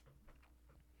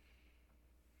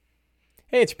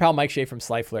Hey, it's your pal Mike Shea from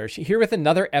Sly Flourish, here with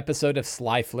another episode of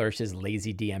Sly Flourish's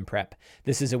Lazy DM Prep.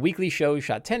 This is a weekly show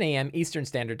shot 10 a.m. Eastern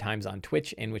Standard Times on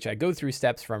Twitch, in which I go through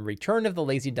steps from Return of the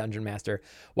Lazy Dungeon Master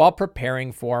while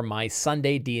preparing for my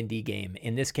Sunday D&D game.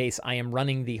 In this case, I am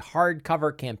running the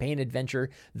hardcover campaign adventure,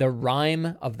 The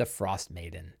Rime of the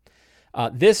Frostmaiden.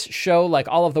 This show, like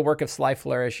all of the work of Sly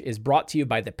Flourish, is brought to you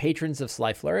by the patrons of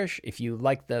Sly Flourish. If you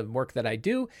like the work that I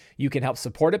do, you can help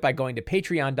support it by going to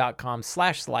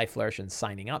patreon.com/slyflourish and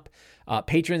signing up.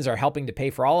 Patrons are helping to pay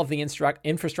for all of the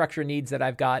infrastructure needs that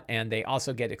I've got, and they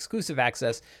also get exclusive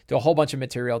access to a whole bunch of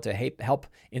material to help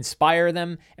inspire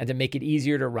them and to make it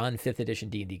easier to run 5th edition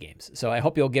D&D games. So I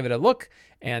hope you'll give it a look,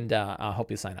 and I hope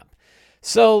you sign up.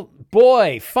 So,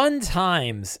 boy, fun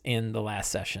times in the last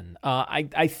session.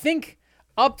 I think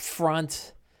up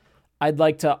front, I'd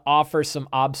like to offer some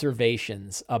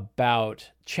observations about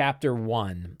Chapter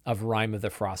 1 of Rime of the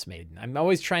Frostmaiden. I'm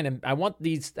always I want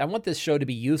this show to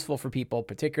be useful for people,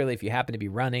 particularly if you happen to be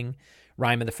running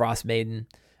Rime of the Frostmaiden.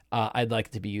 I'd like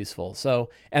it to be useful. So,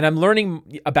 and I'm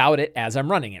learning about it as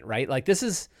I'm running it, right? Like this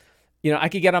is, I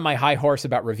could get on my high horse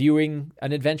about reviewing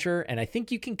an adventure, and I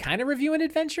think you can kind of review an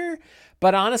adventure,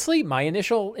 but honestly, my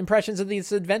initial impressions of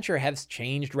this adventure have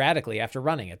changed radically after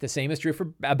running it. The same is true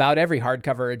for about every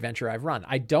hardcover adventure I've run.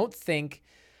 I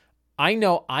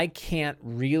know I can't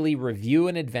really review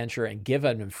an adventure and give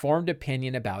an informed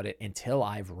opinion about it until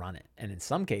I've run it, and in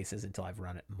some cases, until I've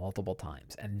run it multiple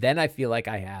times, and then I feel like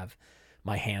I have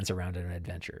my hands around an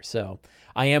adventure. So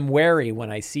I am wary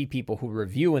when I see people who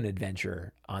review an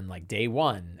adventure on like day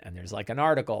one, and there's like an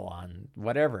article on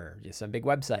whatever, just some big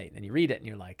website, and you read it and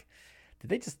you're like,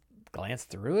 did they just glance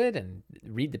through it and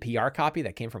read the PR copy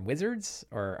that came from Wizards?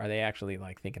 Or are they actually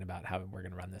like thinking about how we're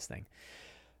going to run this thing?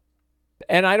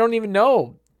 And I don't even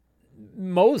know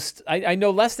I know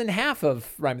less than half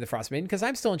of Rime of the Frostmaiden because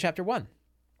I'm still in chapter 1.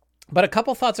 But a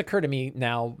couple thoughts occur to me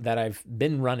now that I've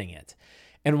been running it.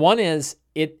 And one is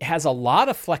it has a lot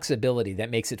of flexibility that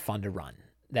makes it fun to run.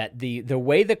 That the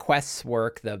way the quests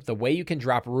work, the way you can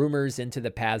drop rumors into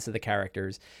the paths of the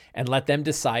characters and let them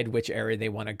decide which area they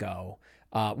want to go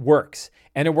works.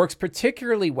 And it works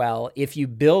particularly well if you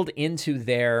build into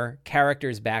their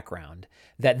character's background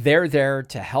that they're there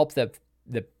to help the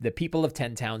people of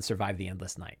Ten Towns survive the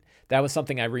Endless Night. That was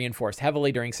something I reinforced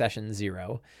heavily during session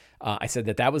 0. I said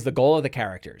that was the goal of the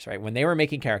characters, right? When they were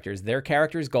making characters, their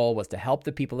character's goal was to help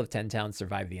the people of Ten Towns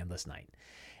survive the Endless Night.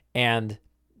 And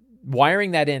wiring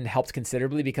that in helped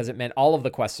considerably because it meant all of the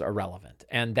quests are relevant.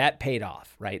 And that paid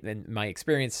off, right? And my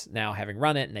experience now having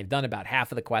run it, and they've done about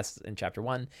half of the quests in chapter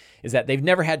 1, is that they've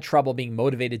never had trouble being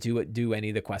motivated to do any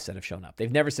of the quests that have shown up.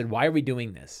 They've never said, why are we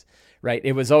doing this? Right?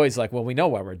 It was always like, well, we know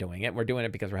why we're doing it. We're doing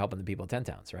it because we're helping the people of Ten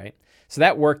Towns, right? So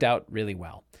that worked out really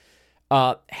well.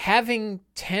 Having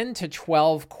 10 to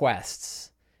 12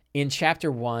 quests in chapter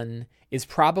 1 is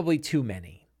probably too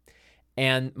many.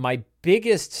 And my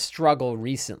biggest struggle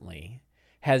recently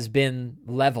has been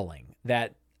leveling,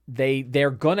 that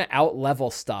they're going to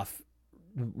out-level stuff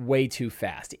way too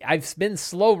fast. I've been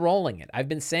slow rolling it. I've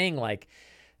been saying like,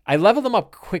 I leveled them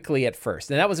up quickly at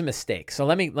first, and that was a mistake. So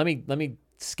let me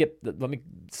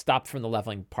stop from the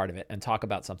leveling part of it and talk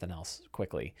about something else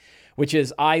quickly, which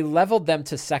is I leveled them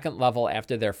to 2nd level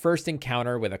after their first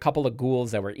encounter with a couple of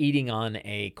ghouls that were eating on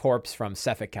a corpse from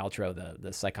Sefik Caltro,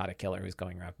 the psychotic killer who's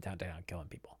going around town killing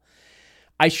people.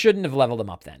 I shouldn't have leveled them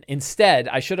up then. Instead,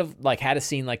 I should have had a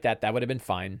scene like that. That would have been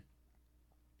fine.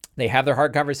 They have their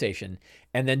hard conversation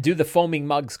and then do the Foaming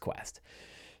Mugs quest.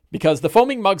 Because the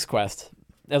Foaming Mugs quest,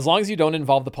 as long as you don't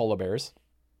involve the polar bears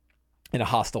in a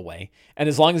hostile way, and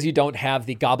as long as you don't have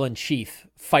the goblin chief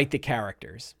fight the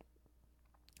characters,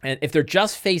 and if they're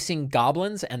just facing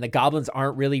goblins and the goblins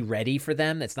aren't really ready for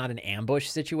them, it's not an ambush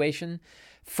situation,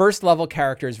 1st level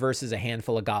characters versus a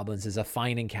handful of goblins is a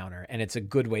fine encounter, and it's a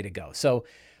good way to go. So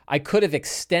I could have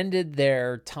extended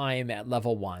their time at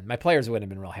level 1. My players wouldn't have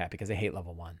been real happy because they hate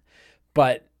level 1.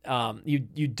 But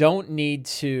you don't need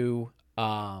to...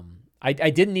 I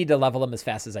didn't need to level them as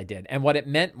fast as I did. And what it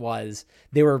meant was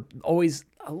they were always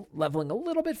leveling a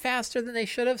little bit faster than they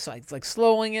should have. So I was like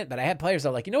slowing it. But I had players that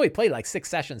were like, we played like 6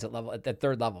 sessions at that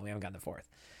 3rd level. We haven't gotten to 4th.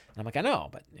 And I'm like, I know,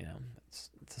 but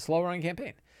it's a slow running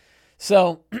campaign.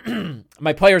 So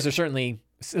my players are certainly,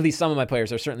 at least some of my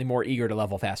players are certainly more eager to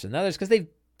level faster than others because they've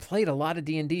played a lot of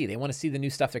D&D. They want to see the new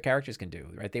stuff their characters can do,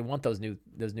 right? They want those new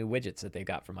widgets that they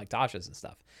got from like Tasha's and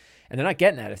stuff. And they're not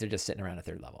getting that if they're just sitting around at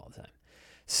 3rd level all the time.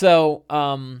 So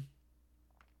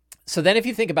then if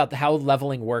you think about how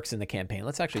leveling works in the campaign,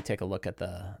 let's actually take a look at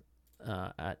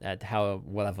at how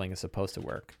leveling is supposed to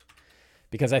work.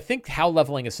 Because I think how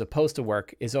leveling is supposed to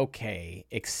work is okay,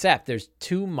 except there's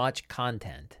too much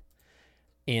content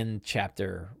in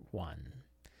chapter 1.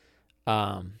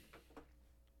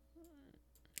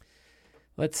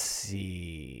 Let's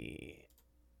see.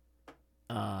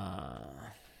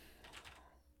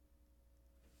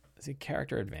 See,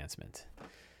 character advancement.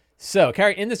 So,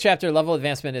 in this chapter, level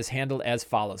advancement is handled as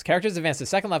follows. Characters advance to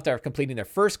second level after completing their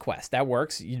first quest. That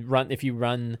works. If you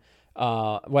run,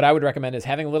 what I would recommend is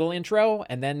having a little intro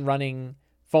and then running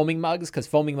Foaming Mugs, because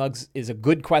Foaming Mugs is a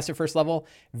good quest at first level.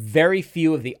 Very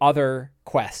few of the other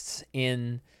quests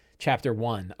in chapter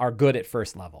 1 are good at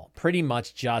first level. Pretty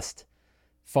much just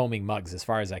Foaming Mugs, as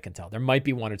far as I can tell. There might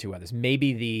be one or two others.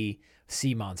 Maybe the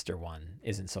sea monster one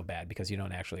isn't so bad because you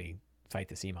don't actually fight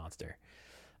the sea monster.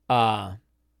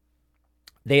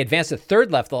 They advance to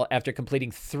third level after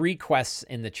completing 3 quests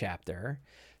in the chapter.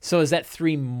 So is that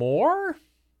 3 more?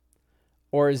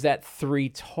 Or is that 3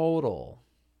 total?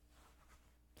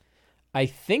 I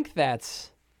think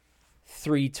that's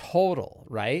 3 total,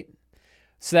 right?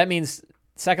 So that means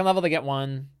second level they get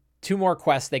 1, 2 more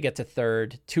quests they get to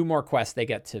third, 2 more quests they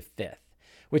get to fifth,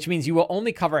 which means you will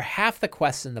only cover half the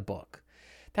quests in the book.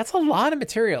 That's a lot of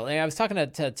material. And I was talking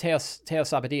to Teo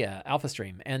Sabadia, Alpha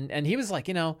Stream, and he was like,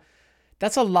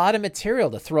 that's a lot of material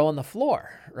to throw on the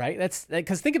floor, right? That's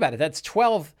because think about it. That's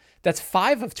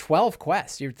 5 of 12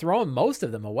 quests. You're throwing most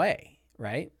of them away,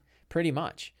 right? Pretty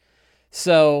much.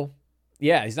 So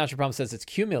yeah, He's Not Your Problem says it's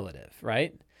cumulative,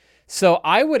 right? So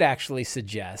I would actually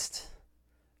suggest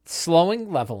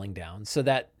slowing leveling down so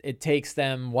that it takes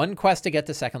them 1 quest to get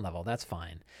to second level. That's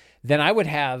fine. Then I would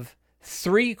have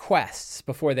 3 quests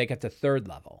before they get to third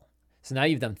level. So now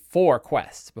you've done 4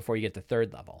 quests before you get to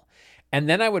third level. And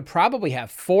then I would probably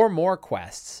have 4 more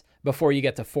quests before you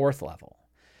get to fourth level.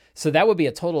 So that would be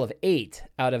a total of 8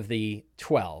 out of the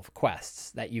 12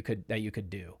 quests that you could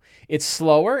do. It's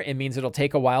slower. It means it'll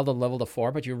take a while to level to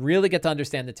 4, but you really get to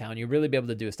understand the town. You really be able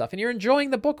to do stuff, and you're enjoying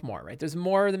the book more, right? There's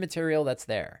more of the material that's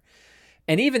there.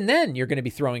 And even then, you're going to be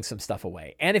throwing some stuff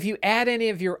away. And if you add any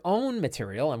of your own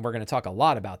material, and we're going to talk a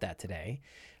lot about that today,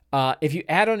 if you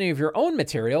add any of your own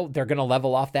material, they're going to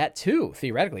level off that too,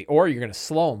 theoretically, or you're going to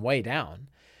slow them way down.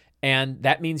 And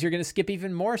that means you're going to skip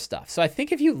even more stuff. So I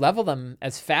think if you level them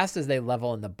as fast as they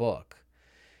level in the book,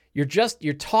 you're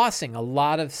tossing a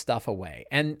lot of stuff away.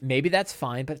 And maybe that's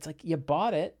fine, but it's like you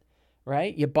bought it,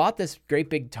 right? You bought this great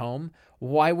big tome.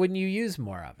 Why wouldn't you use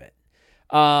more of it?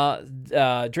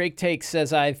 Drake Takes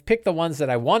says, I've picked the ones that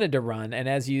I wanted to run, and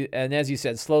as you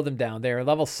said, slow them down. They are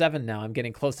level 7 now. I'm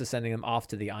getting close to sending them off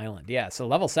to the island. Yeah, so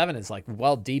level 7 is like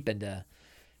well deep into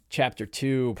chapter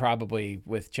 2, probably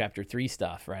with chapter 3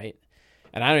 stuff, right?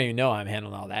 And I don't even know I'm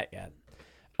handling all that yet.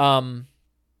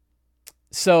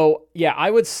 So yeah, I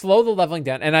would slow the leveling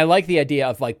down, and I like the idea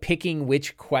of like picking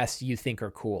which quests you think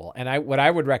are cool. And what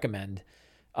I would recommend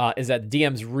is that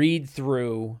DMs read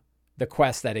through the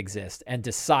quests that exist and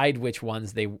decide which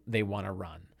ones they want to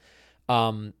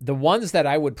run. The ones that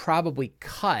I would probably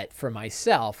cut for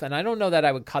myself, and I don't know that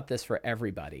I would cut this for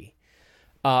everybody.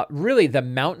 Really, the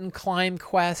mountain climb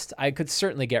quest, I could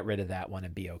certainly get rid of that one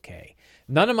and be okay.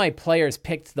 None of my players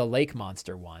picked the lake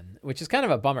monster one, which is kind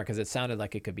of a bummer because it sounded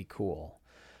like it could be cool.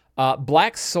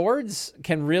 Black swords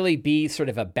can really be sort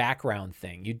of a background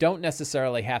thing. You don't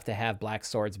necessarily have to have black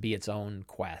swords be its own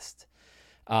quest.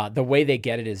 The way they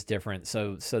get it is different,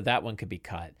 so that one could be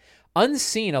cut.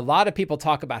 Unseen, a lot of people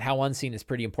talk about how Unseen is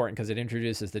pretty important because it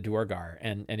introduces the Duergar,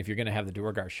 and if you're going to have the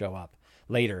Duergar show up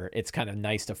later, it's kind of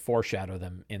nice to foreshadow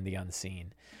them in the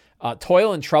Unseen.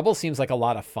 Toil and Trouble seems like a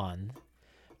lot of fun.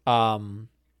 But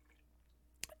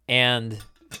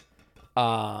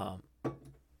I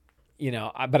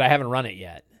haven't run it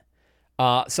yet.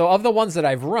 So of the ones that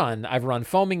I've run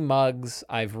Foaming Mugs,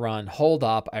 I've run Hold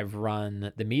Up, I've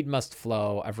run The Mead Must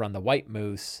Flow, I've run The White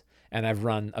Moose, and I've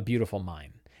run A Beautiful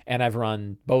Mine. And I've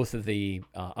run both of the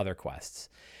other quests.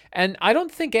 And I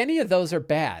don't think any of those are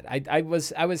bad. I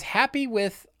was happy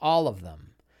with all of them.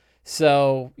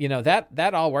 So,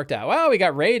 that all worked out. Well, we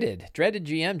got raided. Dreaded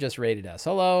GM just raided us.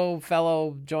 Hello,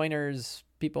 fellow joiners,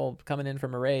 people coming in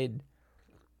from a raid.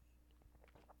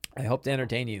 I hope to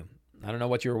entertain you. I don't know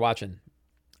what you were watching,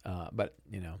 but,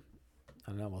 I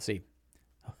don't know. We'll see.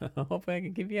 Hopefully I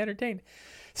can keep you entertained.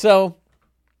 So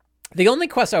the only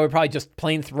quest I would probably just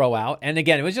plain throw out, and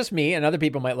again, it was just me, and other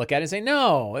people might look at it and say,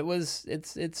 no,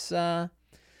 it's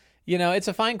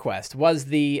a fine quest, was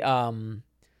the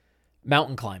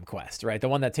mountain climb quest, right? The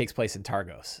one that takes place in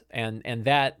Targos. And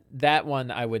that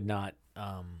one I would not,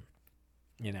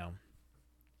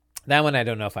 that one I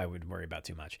don't know if I would worry about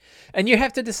too much. And you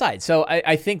have to decide. So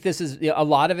I think this is, a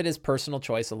lot of it is personal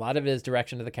choice. A lot of it is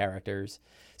direction of the characters.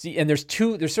 See, and there's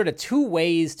sort of 2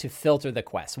 ways to filter the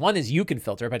quest. One is you can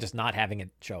filter it by just not having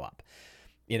it show up.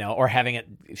 or having it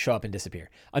show up and disappear.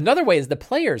 Another way is the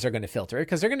players are going to filter it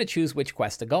because they're going to choose which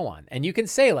quest to go on. And you can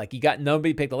say, like,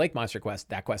 nobody picked the lake monster quest,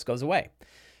 that quest goes away.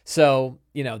 So,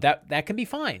 that can be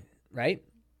fine, right?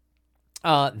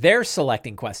 They're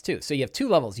selecting quests too. So you have two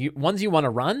levels, ones you want to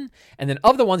run, and then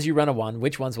of the ones you run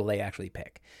which ones will they actually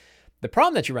pick? The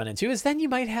problem that you run into is then you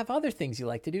might have other things you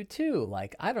like to do too.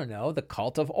 Like, I don't know, the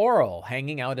Cult of Oral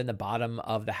hanging out in the bottom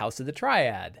of the House of the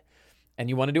Triad. And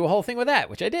you want to do a whole thing with that,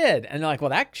 which I did. And they're like,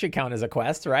 well, that should count as a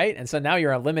quest, right? And so now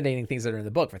you're eliminating things that are in the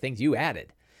book for things you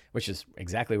added, which is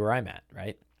exactly where I'm at,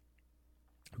 right?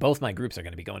 Both my groups are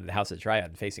going to be going to the House of the Triad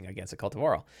and facing against the Cult of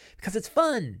Oral because it's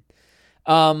fun.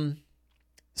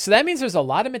 So that means there's a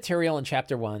lot of material in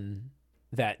chapter 1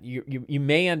 that you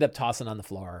may end up tossing on the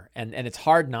floor, and it's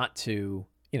hard not to,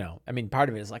 part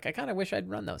of it is like, I kind of wish I'd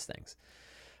run those things.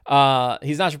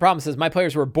 He's Not Your Problem says, my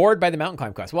players were bored by the mountain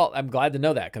climb quest. Well, I'm glad to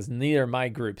know that because neither of my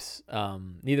groups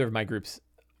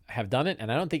have done it, and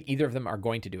I don't think either of them are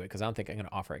going to do it because I don't think I'm going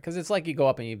to offer it because it's like you go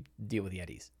up and you deal with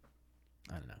Yetis.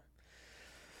 I don't know.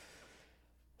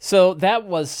 So that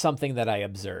was something that I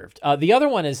observed. The other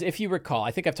one is, if you recall, I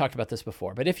think I've talked about this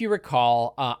before, but if you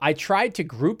recall, I tried to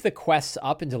group the quests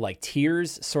up into like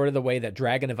tiers, sort of the way that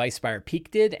Dragon of Icespire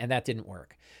Peak did, and that didn't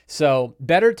work. So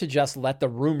better to just let the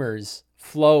rumors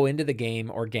flow into the game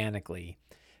organically.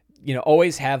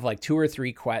 Always have like 2 or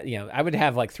 3 quests. I would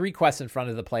have like 3 quests in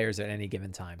front of the players at any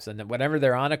given time. So that whenever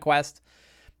they're on a quest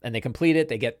and they complete it,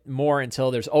 they get more until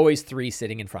there's always 3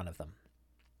 sitting in front of them.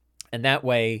 And that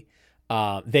way,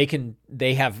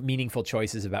 they have meaningful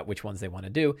choices about which ones they want to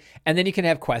do. And then you can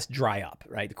have quests dry up,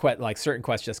 right? Like certain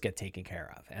quests just get taken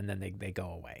care of and then they go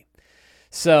away.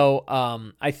 So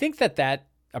I think that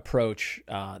approach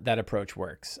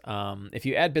works. If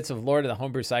you add bits of lore to the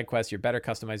homebrew side quests, you're better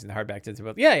customizing the hardback to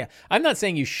both. Yeah. I'm not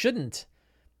saying you shouldn't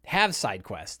have side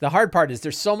quests. The hard part is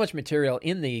there's so much material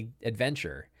in the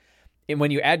adventure. And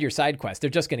when you add your side quest, they're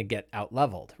just going to get out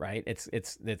leveled, right?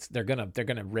 They're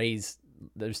going to raise,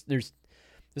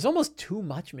 there's almost too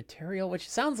much material, which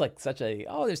sounds like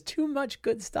there's too much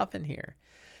good stuff in here,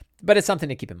 but it's something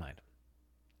to keep in mind.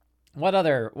 What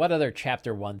other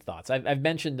chapter 1 thoughts? I've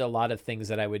mentioned a lot of things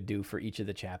that I would do for each of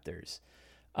the chapters,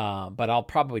 but I'll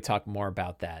probably talk more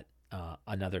about that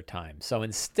another time. So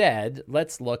instead,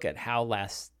 let's look at how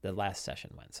the last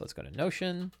session went. So let's go to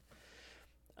Notion.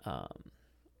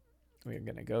 We're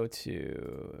going to go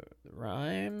to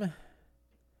Rhyme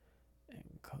and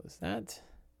close that.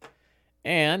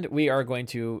 And we are going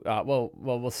to,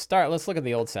 we'll start. Let's look at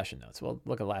the old session notes. We'll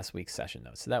look at last week's session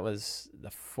notes. So that was the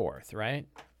 4th, right?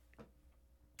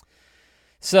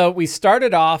 So we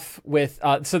started off with,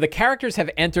 so the characters have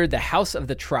entered the House of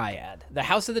the Triad. The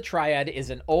House of the Triad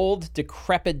is an old,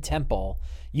 decrepit temple.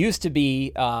 Used to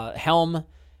be Helm,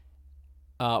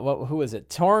 who is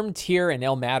it? Torm, Tyr, and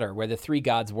Ilmater, where the 3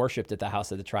 gods worshipped at the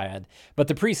House of the Triad. But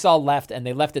the priests all left, and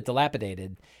they left it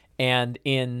dilapidated. And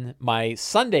in my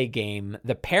Sunday game,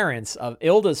 the parents of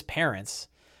Ilda's parents,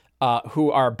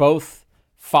 who are both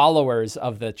followers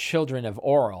of the children of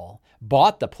Oral,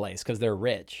 bought the place because they're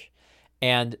rich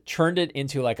and turned it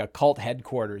into like a cult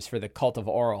headquarters for the Cult of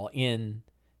Oral in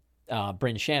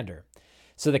Bryn Shander.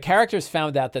 So the characters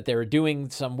found out that they were doing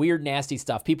some weird, nasty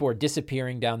stuff. People were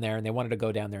disappearing down there, and they wanted to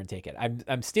go down there and take it.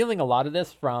 I'm stealing a lot of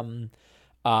this from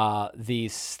the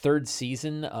 3rd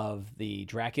season of the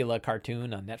Dracula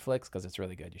cartoon on Netflix because it's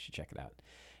really good. You should check it out.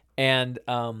 And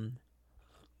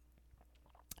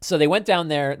so they went down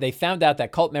there. They found out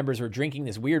that cult members were drinking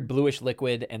this weird bluish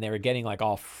liquid, and they were getting like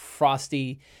all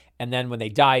frosty. And then when they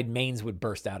died, manes would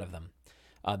burst out of them.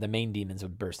 The main demons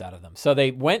would burst out of them. So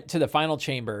they went to the final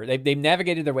chamber. They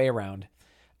navigated their way around.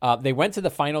 They went to the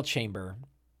final chamber.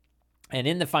 And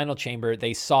in the final chamber,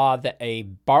 they saw a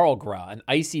Barlgra, an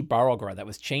icy Barlgra that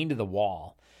was chained to the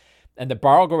wall. And the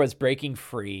Barlgra was breaking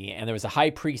free, and there was a high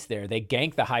priest there. They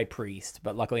ganked the high priest,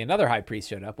 but luckily another high priest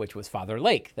showed up, which was Father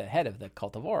Lake, the head of the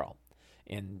Cult of Oral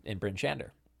in Bryn Shander.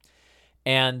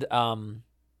 And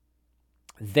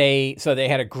they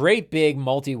had a great big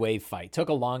multi-wave fight. Took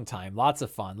a long time, lots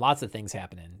of fun, lots of things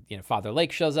happening. Father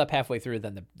Lake shows up halfway through,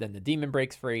 then the demon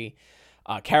breaks free.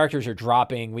 Characters are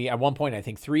dropping. At one point, I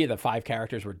think 3 of the 5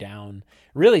 characters were down.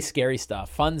 Really scary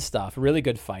stuff, fun stuff, really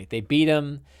good fight. They beat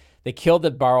him. They killed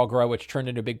the Barlgra, which turned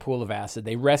into a big pool of acid.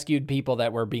 They rescued people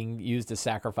that were being used as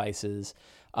sacrifices.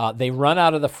 They run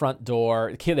out of the front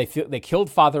door. They killed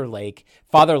Father Lake.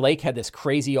 Father Lake had this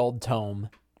crazy old tome.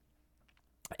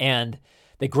 And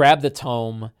they grab the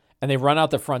tome, and they run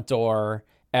out the front door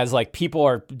as like people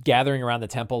are gathering around the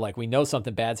temple. Like, we know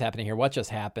something bad's happening here. What just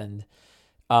happened?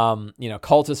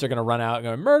 Cultists are going to run out and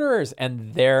go, murderers.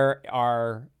 And there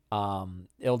are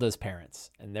Ilda's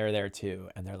parents, and they're there too,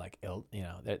 and they're like,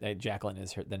 Jacqueline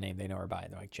is the name they know her by.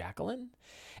 They're like, Jacqueline?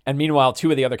 And meanwhile,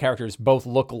 two of the other characters both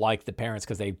look like the parents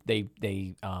because they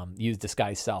use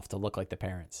disguise self to look like the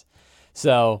parents.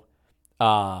 So,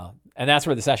 and that's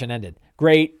where the session ended.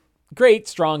 Great,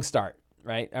 strong start,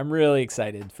 right? I'm really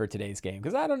excited for today's game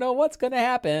because I don't know what's going to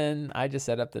happen. I just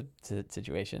set up the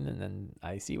situation, and then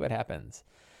I see what happens.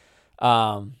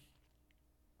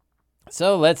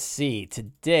 So let's see.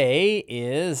 Today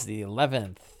is the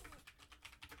 11th.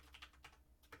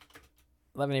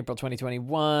 11 April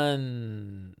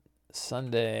 2021.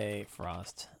 Sunday,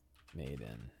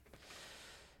 Frostmaiden.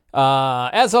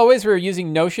 As always, we're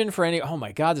using Notion for any... Oh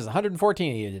my God, there's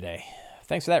 114 of you today.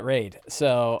 Thanks for that raid.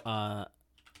 So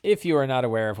if you are not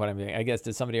aware of what I'm doing, I guess,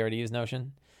 did somebody already use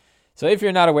Notion? So if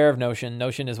you're not aware of Notion,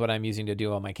 Notion is what I'm using to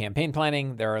do all my campaign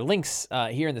planning. There are links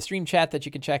here in the stream chat that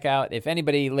you can check out. If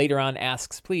anybody later on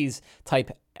asks, please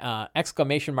type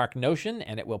 !Notion,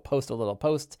 and it will post a little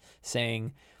post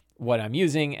saying what I'm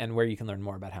using and where you can learn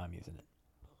more about how I'm using it.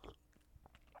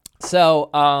 So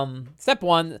step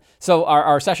one, so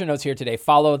our session notes here today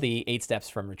follow the 8 steps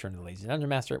from Return to the Lazy Dungeon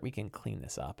Master. We can clean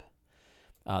this up.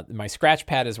 My scratch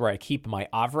pad is where I keep my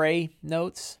Avre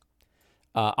notes.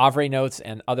 Avre notes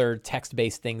and other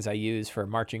text-based things I use for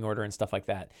marching order and stuff like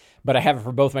that. But I have it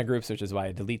for both my groups, which is why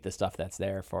I delete the stuff that's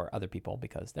there for other people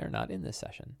because they're not in this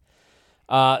session.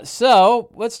 So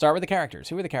let's start with the characters.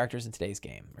 Who are the characters in today's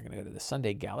game? We're going to go to the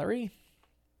Sunday gallery.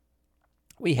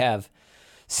 We have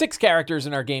 6 characters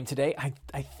in our game today.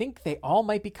 I think they all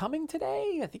might be coming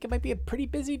today. I think it might be a pretty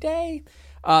busy day.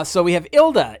 So we have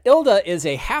Ilda. Ilda is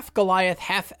a half Goliath,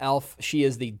 half elf. She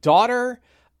is the daughter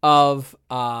of...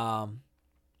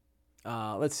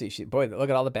 let's see. Look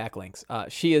at all the backlinks.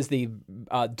 She is the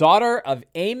daughter of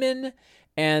Aemon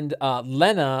and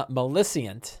Lena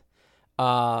Malicient.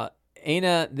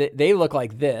 Aina, they look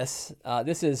like this.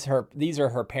 These are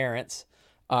her parents.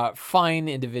 Fine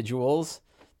individuals,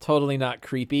 totally not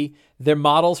creepy. Their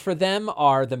models for them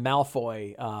are the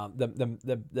Malfoy,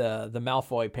 the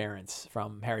Malfoy parents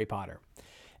from Harry Potter,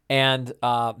 and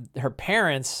her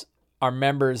parents are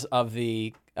members of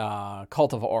the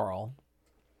Cult of Oral.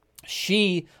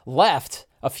 She left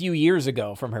a few years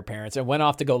ago from her parents and went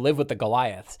off to go live with the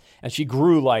Goliaths. And she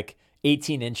grew like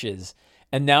 18 inches.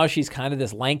 And now she's kind of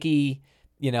this lanky,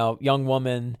 young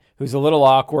woman who's a little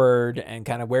awkward and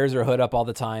kind of wears her hood up all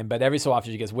the time. But every so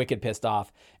often she gets wicked pissed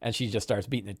off and she just starts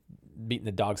beating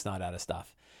the dog snot out of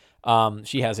stuff.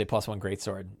 She has a +1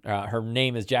 greatsword. Her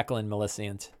name is Jacqueline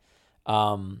Malicient.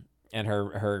 And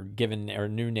her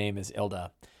new name is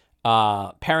Ilda.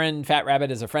 Perrin Fat Rabbit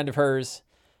is a friend of hers.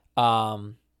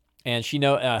 And she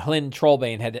Hlyn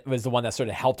Trollbane was the one that sort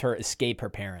of helped her escape her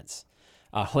parents.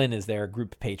 Hlyn is their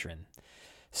group patron.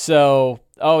 So,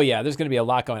 there's going to be a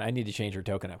lot going on. I need to change her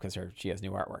token up because she has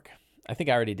new artwork. I think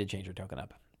I already did change her token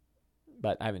up,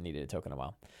 but I haven't needed a token in a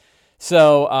while.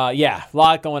 So, a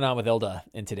lot going on with Ilda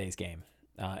in today's game.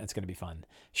 It's going to be fun.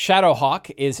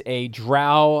 Shadowhawk is a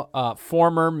drow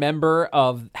former member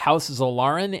of House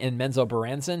Zolaran in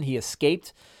Menzoberranzan. He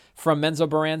escaped from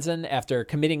Menzoberranzan after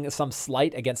committing some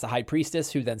slight against the High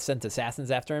Priestess, who then sent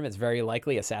assassins after him. It's very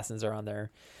likely assassins are on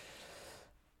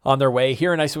their way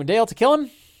here in Icewind Dale to kill him.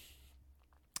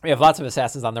 We have lots of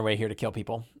assassins on their way here to kill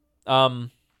people. So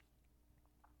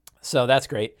that's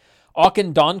great.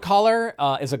 Auken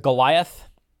Dawncaller is a Goliath.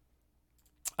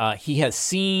 He has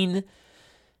seen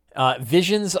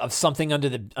visions of something under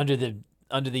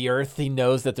the earth. He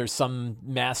knows that there's some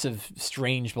massive,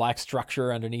 strange black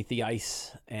structure underneath the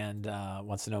ice and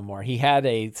wants to know more. He had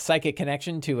a psychic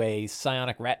connection to a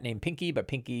psionic rat named Pinky, but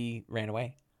Pinky ran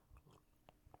away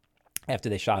after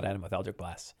they shot at him with Eldritch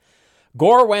Blasts.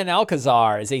 Gorwen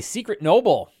Alcazar is a secret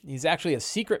noble. He's actually a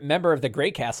secret member of the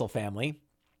Grey Castle family.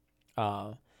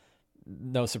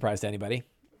 No surprise to anybody,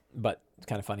 but it's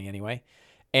kind of funny anyway.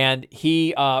 And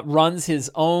he runs his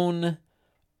own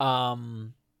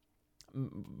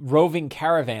roving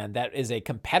caravan that is a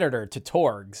competitor to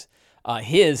Torg's.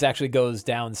 His actually goes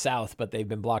down south, but they've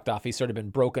been blocked off. He's sort of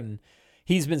been broken.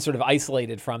 He's been sort of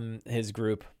isolated from his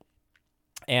group.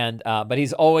 And but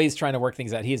he's always trying to work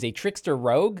things out. He is a trickster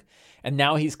rogue, and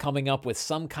now he's coming up with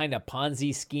some kind of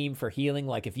Ponzi scheme for healing.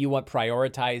 Like if you want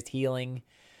prioritized healing,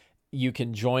 you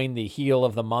can join the Heal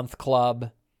of the Month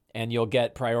Club, and you'll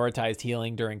get prioritized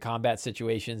healing during combat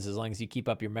situations as long as you keep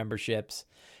up your memberships.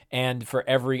 And for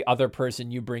every other person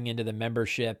you bring into the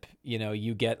membership,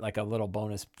 you get like a little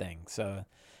bonus thing. So,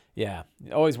 yeah,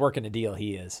 always working a deal.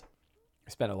 He is.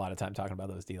 I spent a lot of time talking about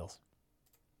those deals.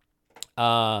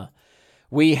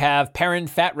 We have Perrin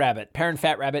Fat Rabbit. Perrin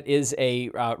Fat Rabbit is a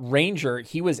ranger.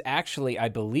 He was actually, I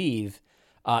believe,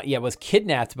 was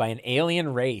kidnapped by an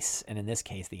alien race, and in this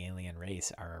case, the alien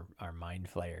race are mind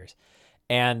flayers.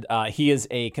 And he is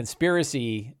a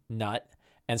conspiracy nut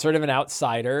and sort of an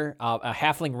outsider, a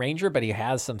halfling ranger, but he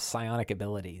has some psionic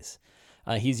abilities.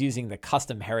 He's using the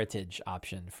custom heritage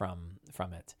option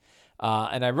from it.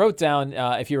 And I wrote down,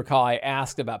 if you recall, I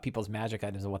asked about people's magic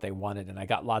items and what they wanted, and I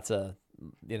got lots of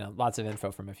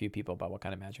info from a few people about what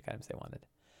kind of magic items they wanted.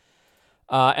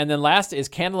 And then last is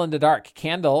Candle in the Dark.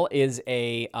 Candle is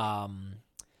a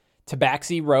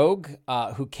Tabaxi rogue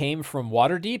who came from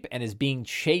Waterdeep and is being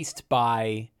chased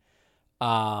by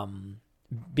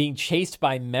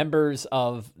members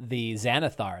of the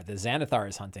Xanathar. The Xanathar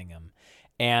is hunting him.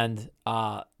 And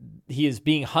he is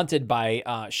being hunted by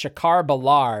Shakar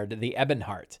Ballard, the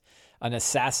Ebonheart, an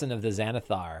assassin of the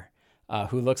Xanathar,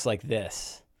 who looks like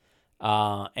this.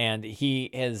 And he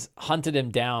has hunted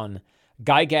him down.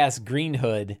 Gygas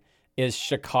Greenhood is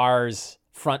Shakar's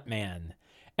frontman.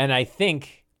 And I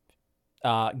think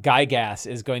Gygas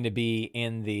is going to be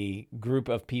in the group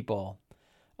of people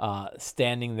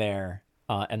standing there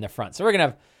in the front. So we're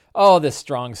going to have, this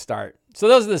strong start. So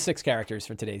those are the 6 characters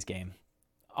for today's game.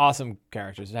 Awesome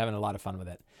characters. Having a lot of fun with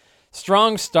it.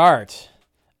 Strong start.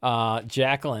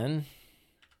 Jacqueline.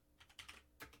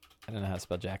 I don't know how to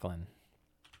spell Jacqueline.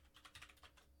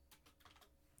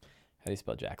 How do you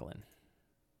spell Jacqueline?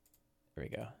 There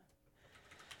we go.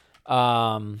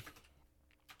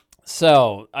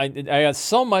 So I got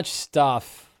so much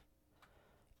stuff.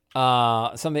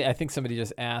 I think somebody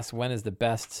just asked, when is the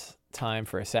best time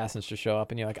for assassins to show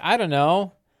up? And you're like, I don't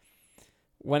know.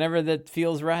 Whenever that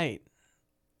feels right.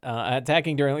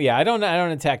 Attacking during, I don't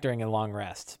attack during a long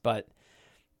rest, but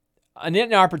an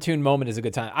inopportune moment is a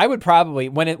good time. I would probably,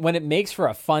 when it makes for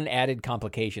a fun added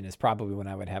complication, is probably when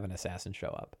I would have an assassin show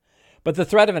up. But the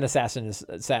threat of an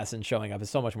assassin showing up is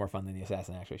so much more fun than the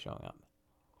assassin actually showing up.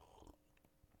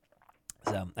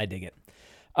 So I dig it.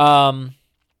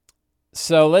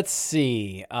 So let's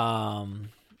see.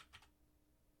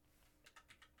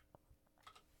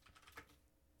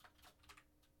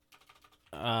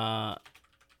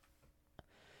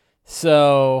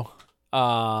 So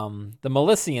the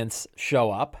Milicians show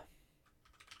up.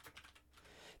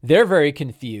 They're very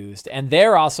confused, and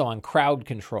they're also on crowd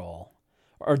control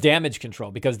or damage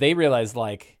control because they realize,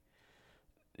 like,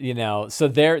 you know, so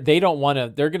they don't want to,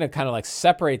 they're going to kind of like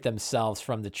separate themselves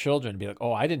from the children and be like,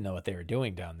 oh, I didn't know what they were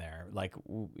doing down there. Like,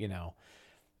 you know,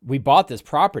 we bought this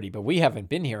property, but we haven't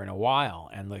been here in a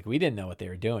while, and like we didn't know what they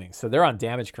were doing. So they're on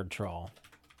damage control.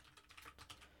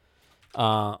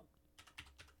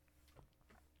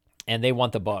 And they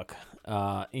want the book.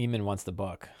 Eamon wants the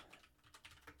book.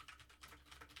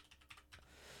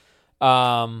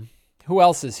 Who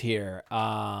else is here?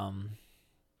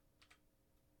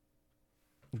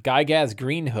 Gygas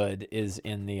Greenhood is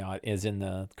in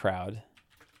the crowd,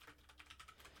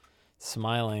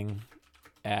 smiling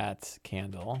at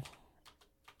Candle.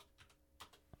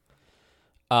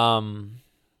 I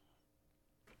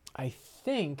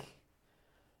think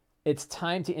it's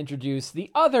time to introduce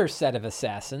the other set of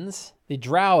assassins, the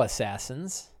Drow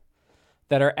assassins,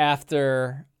 that are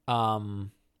after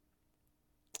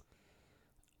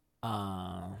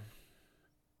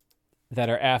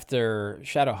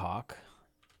Shadowhawk.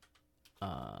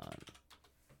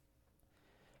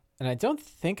 And I don't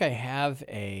think I have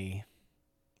a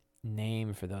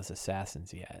name for those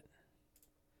assassins yet.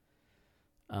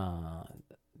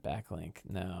 Backlink,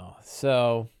 no.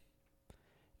 So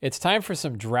it's time for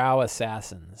some Drow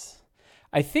assassins.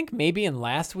 I think maybe in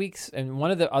last week's, and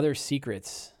one of the other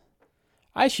secrets,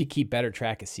 I should keep better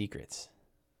track of secrets.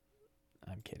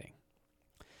 I'm kidding.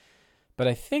 But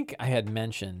I think I had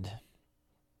mentioned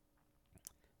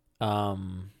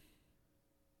no,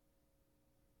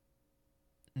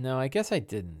 I guess I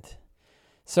didn't.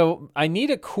 So I need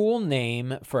a cool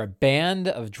name for a band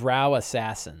of Drow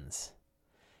assassins.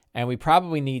 And we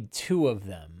probably need 2 of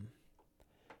them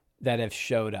that have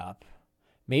showed up.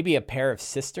 Maybe a pair of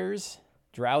sisters,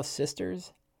 Drow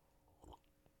sisters.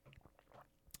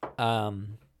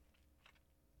 And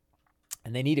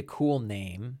they need a cool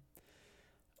name.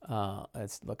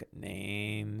 Let's look at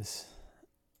names.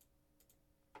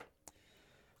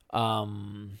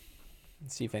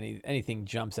 Let's see if anything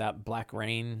jumps out. Black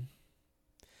Rain,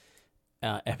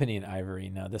 Ebony and Ivory.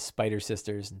 No, the Spider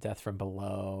Sisters, Death from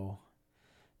Below,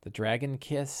 the Dragon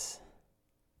Kiss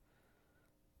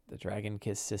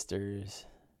sisters.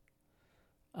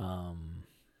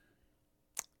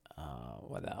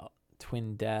 What else?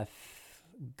 Twin Death,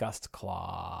 Gust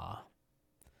Claw,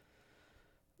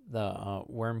 the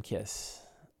Worm Kiss,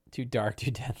 Too Dark,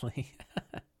 Too Deadly,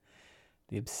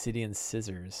 the Obsidian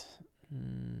Scissors.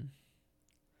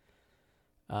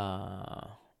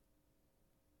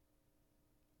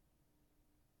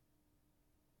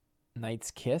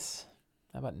 Knight's Kiss.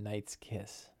 How about Knight's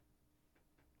Kiss?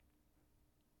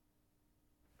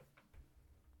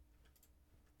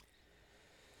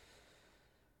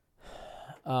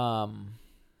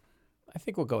 I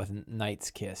think we'll go with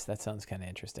Knight's Kiss. That sounds kind of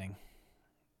interesting.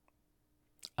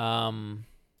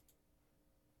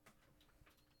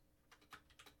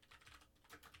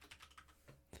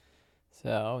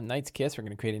 So Knight's Kiss, we're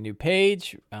going to create a new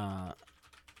page. We're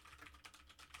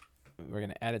going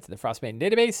to add it to the Frostmaiden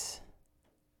database.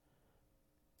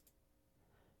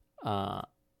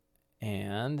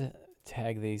 And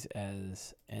tag these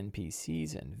as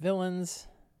NPCs and villains.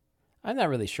 I'm not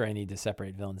really sure I need to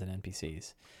separate villains and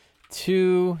NPCs.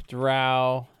 2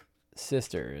 Drow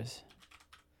sisters.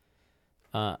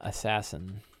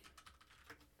 Assassin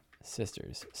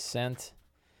sisters. Sent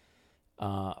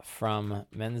from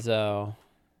Menzo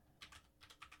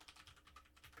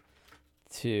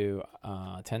to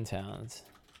 10 Towns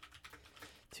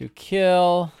to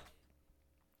kill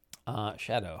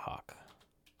Shadowhawk.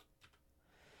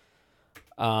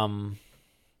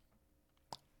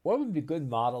 What would be good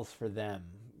models for them?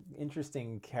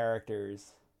 Interesting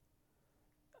characters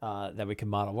that we can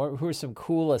model. Who are some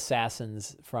cool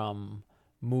assassins from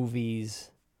movies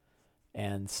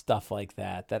and stuff like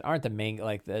that that aren't the main,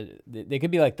 like they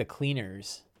could be like the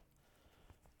cleaners.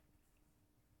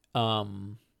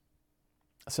 So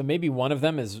maybe one of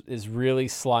them is really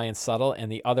sly and subtle,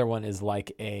 and the other one is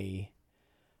like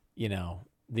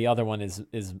the other one is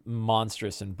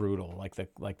monstrous and brutal, like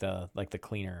the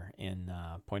cleaner in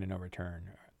Point of No Return.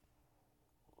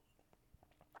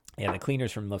 Yeah, the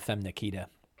cleaners from La Femme Nikita.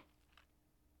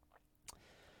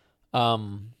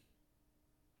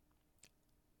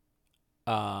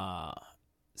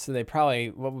 So they probably,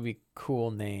 what would be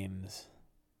cool names?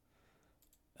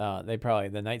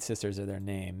 The Night Sisters are their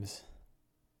names.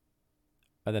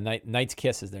 Or the Knight's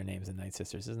Kiss is their names, the Night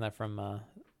Sisters. Isn't that from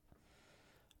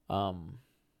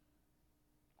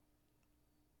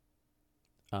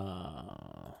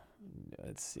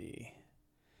let's see.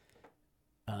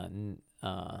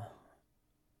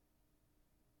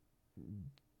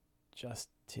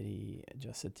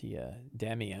 Justitia,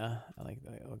 Damia.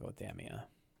 I'll go with Damia.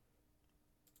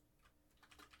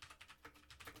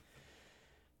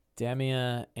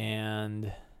 Damia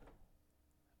and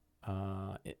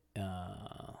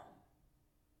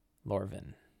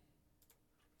Lorvin.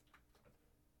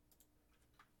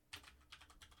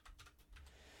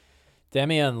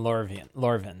 Damia and Lorvin.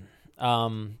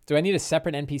 Do I need a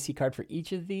separate NPC card for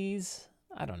each of these?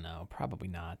 I don't know. Probably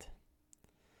not.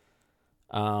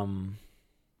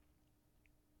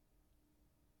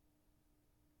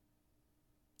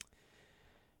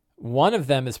 One of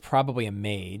them is probably a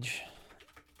mage.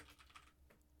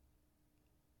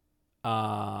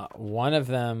 One of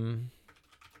them,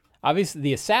 obviously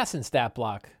the assassin stat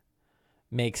block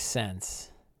makes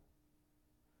sense.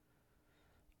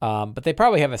 But they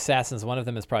probably have assassins. One of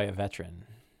them is probably a veteran.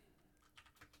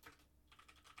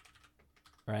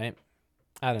 Right?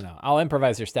 I don't know. I'll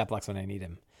improvise their stat blocks when I need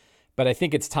him. But I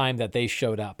think it's time that they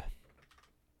showed up.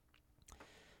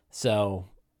 So,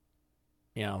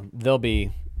 they'll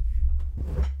be...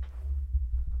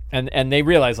 And they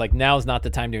realize, like, now's not the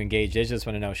time to engage. They just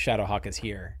want to know Shadowhawk is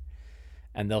here.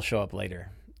 And they'll show up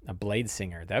later. A Blade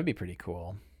Singer. That would be pretty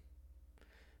cool.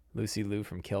 Lucy Liu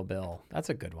from Kill Bill. That's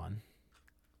a good one.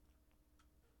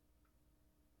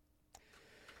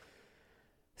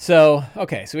 So,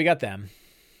 okay. So we got them.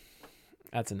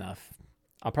 That's enough.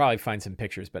 I'll probably find some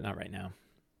pictures, but not right now.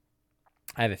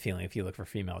 I have a feeling if you look for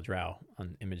female drow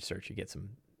on image search, you get some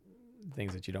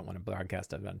things that you don't want to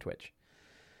broadcast on Twitch.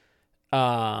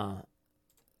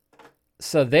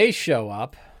 So they show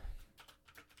up.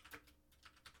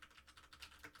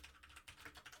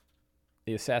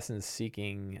 The assassins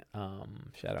seeking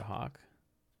Shadowhawk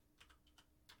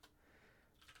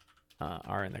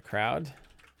are in the crowd.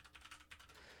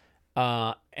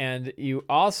 And you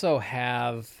also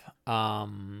have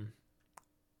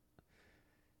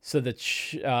so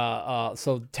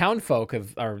townfolk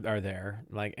are there,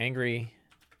 like angry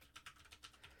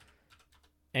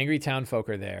townfolk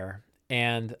are there,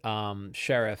 and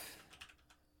Sheriff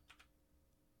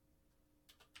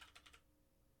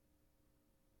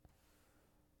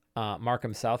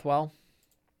Markham Southwell,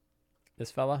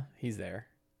 this fella, he's there,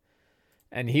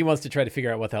 and he wants to try to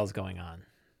figure out what the hell's going on.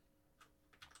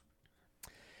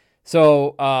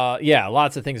 So yeah,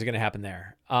 lots of things are going to happen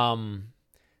there.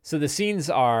 So the scenes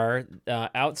are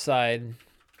outside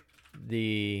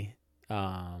the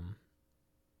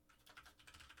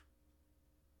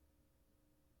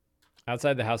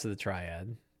House of the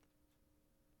Triad.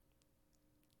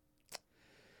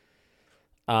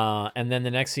 And then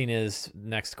the next scene is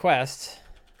next quest.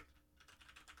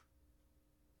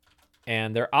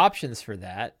 And there are options for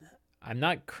that. I'm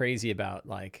not crazy about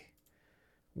like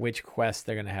which quest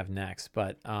they're going to have next,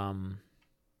 but the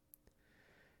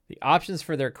options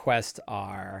for their quest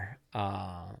are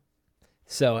a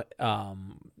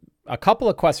couple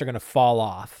of quests are going to fall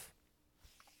off.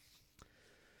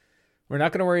 We're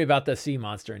not going to worry about the sea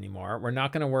monster anymore. We're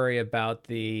not going to worry about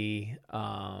the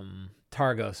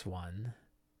Targos one.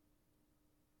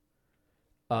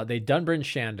 They done Bryn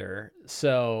Shander.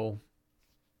 So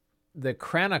the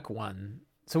Cranach one.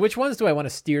 So which ones do I want to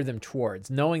steer them towards,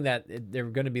 knowing that they're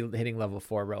going to be hitting level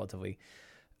 4 relatively?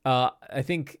 I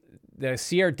think the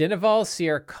Sierra Dinaval,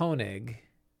 Sierra Koenig.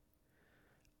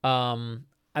 I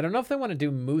don't know if they want to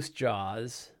do Moose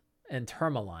Jaws and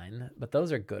Tourmaline, but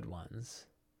those are good ones.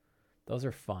 Those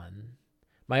are fun.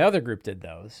 My other group did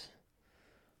those.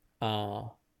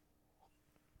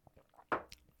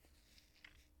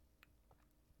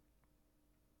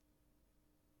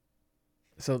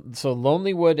 So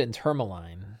Lonely Wood and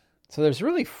Tourmaline. So there's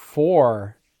really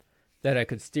 4 that I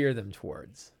could steer them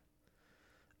towards.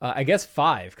 I guess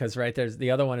 5, because right there's the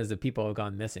other one is the people who have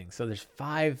gone missing. So there's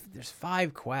 5. There's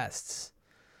 5 quests.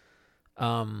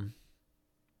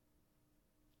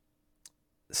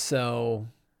 So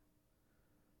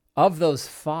of those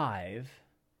 5,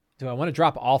 do I want to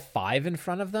drop all 5 in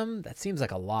front of them? That seems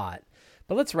like a lot,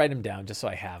 but let's write them down just so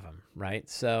I have them. Right.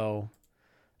 So,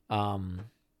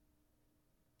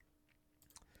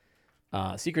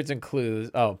 secrets and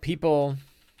clues. Oh, people.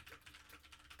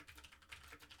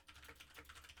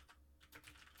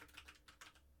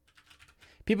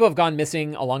 People have gone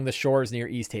missing along the shores near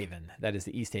East Haven. That is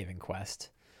the East Haven quest.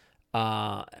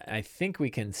 I think we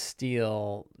can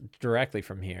steal directly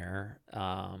from here.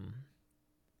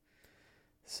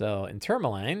 So in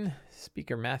Tourmaline,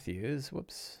 Speaker Matthews.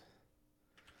 Whoops.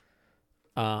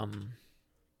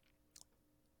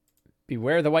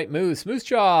 Beware the white moose. Moose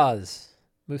Jaws.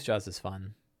 Moose Jaws is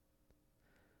fun.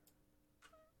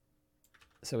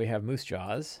 So we have Moose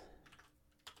Jaws.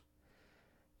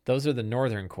 Those are the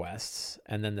northern quests.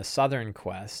 And then the southern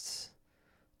quests,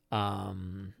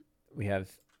 we have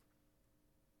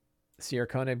Sierra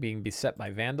Kona being beset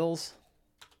by vandals,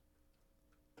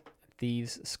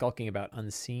 thieves skulking about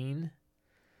unseen,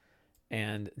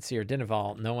 and Sierra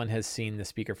Dinaval, no one has seen the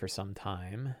speaker for some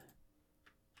time.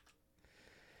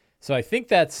 So I think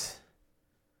that's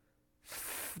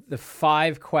the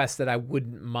 5 quests that I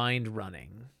wouldn't mind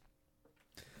running.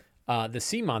 The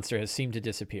sea monster has seemed to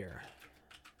disappear.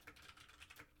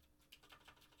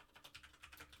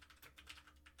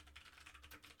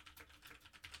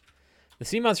 The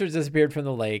sea monster has disappeared from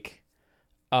the lake.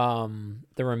 The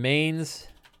remains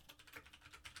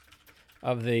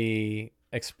of the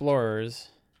explorers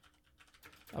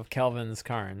of Kelvin's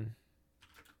Cairn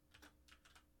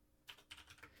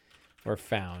were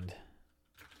found.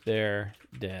 They're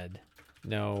dead.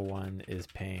 No one is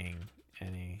paying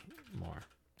any more.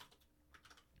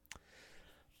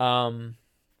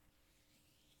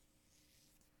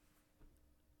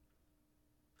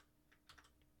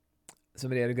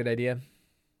 Somebody had a good idea.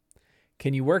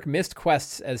 Can you work missed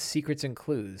quests as secrets and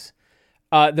clues?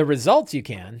 The results you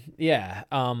can, yeah.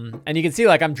 And you can see,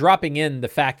 like, I'm dropping in the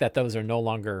fact that those are no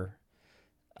longer,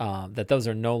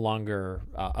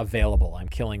 available. I'm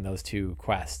killing those 2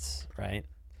 quests, right?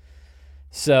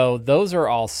 So those are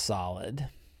all solid.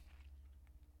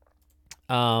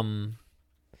 And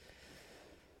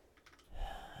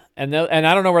I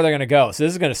don't know where they're gonna go. So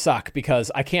this is gonna suck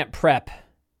because I can't prep.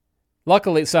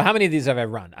 Luckily, so how many of these have I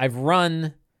run? I've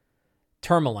run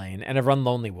Tourmaline and I've run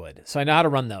Lonely Wood. So I know how to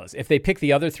run those. If they pick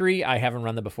the other 3, I haven't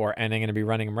run them before, and I'm going to be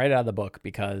running them right out of the book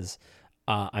because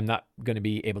I'm not going to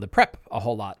be able to prep a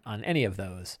whole lot on any of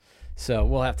those. So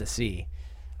we'll have to see.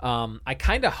 I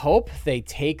kind of hope they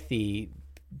take the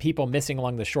people missing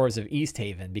along the shores of East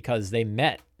Haven because they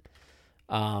met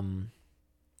the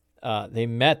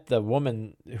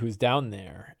woman who's down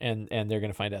there, and they're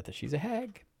going to find out that she's a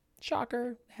hag.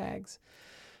 Shocker, hags.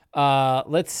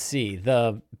 Let's see.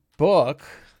 The book,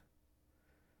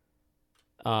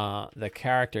 the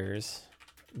characters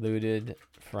looted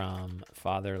from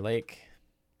Father Lake.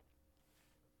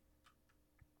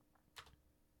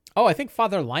 Oh, I think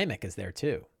Father Limerick is there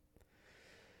too.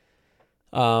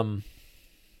 Lots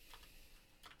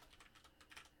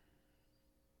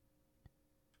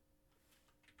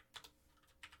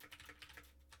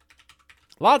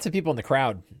of people in the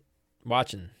crowd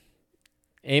watching.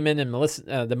 Aemon and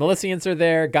Melissa, the Melicians are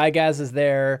there. Gygas is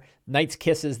there. Knight's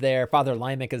Kiss is there. Father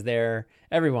Limerick is there.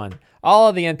 Everyone. All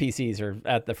of the NPCs are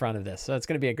at the front of this. So it's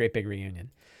going to be a great big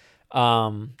reunion.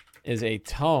 Is a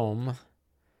tome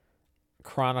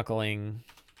chronicling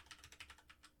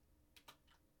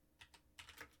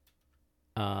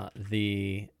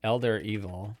the elder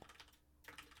evil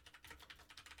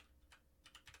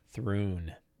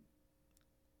Thrune.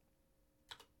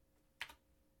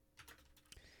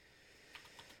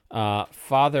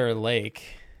 Father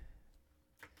Lake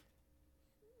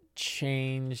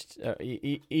changed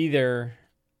either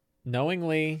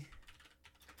knowingly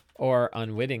or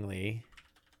unwittingly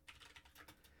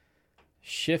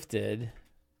shifted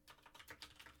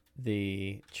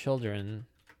the children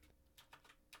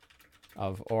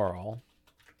of Oral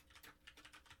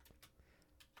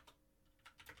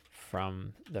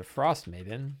from the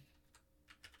Frostmaiden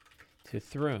to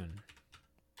Thrune.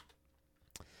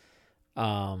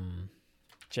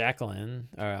 Jacqueline,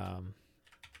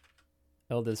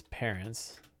 Ilda's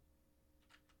parents,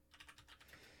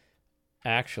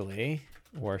 actually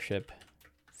worship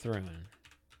Thrune.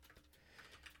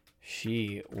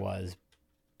 She was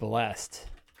blessed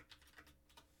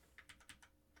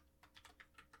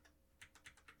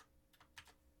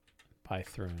by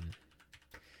Thrune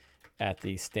at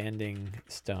the Standing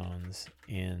Stones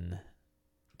in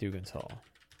Dugan's Hall,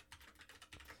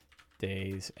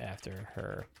 days after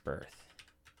her birth.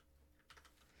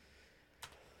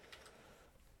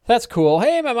 That's cool.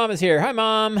 Hey, my mom is here. Hi,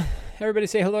 Mom. Everybody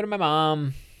say hello to my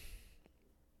mom.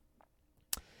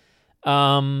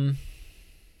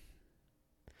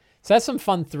 So that's some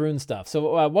fun Thrune stuff.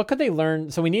 So what could they learn?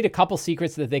 So we need a couple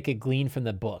secrets that they could glean from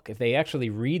the book. If they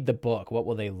actually read the book, what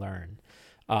will they learn?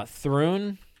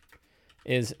 Thrune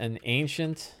is an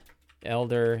ancient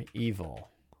elder evil,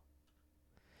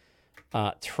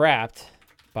 trapped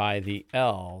by the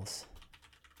elves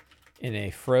in a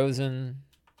frozen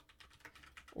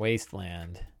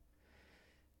wasteland.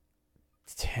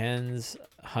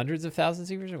 Hundreds of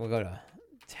thousands of years. We'll go to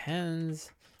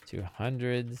tens to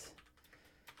hundreds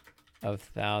of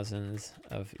thousands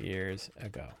of years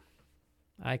ago.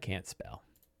 I can't spell.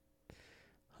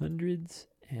 Hundreds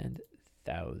and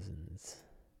thousands.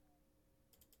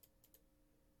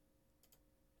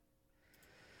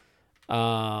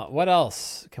 What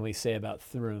else can we say about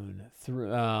Thrune?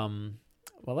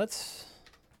 Well, let's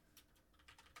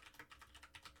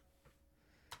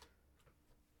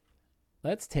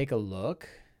take a look.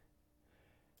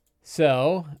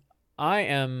 So I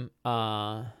am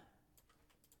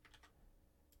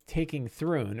taking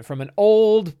Thrune from an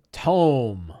old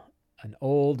tome, an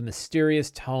old mysterious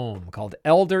tome called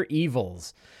Elder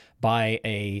Evils by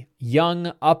a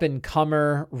young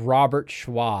up-and-comer Robert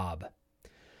Schwab.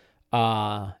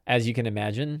 As you can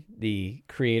imagine, the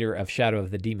creator of Shadow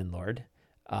of the Demon Lord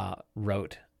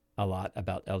wrote a lot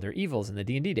about Elder Evils in the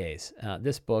D&D days.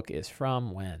 This book is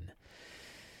from when?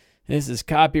 This is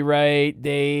copyright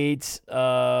date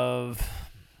of...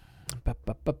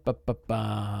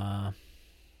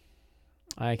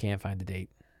 I can't find the date.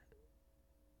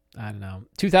 I don't know.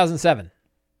 2007.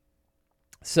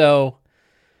 So,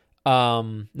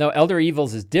 no, Elder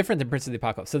Evils is different than Prince of the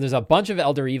Apocalypse. So there's a bunch of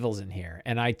Elder Evils in here,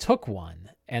 and I took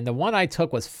one. And the one I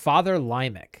took was Father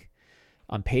Limerick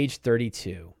on page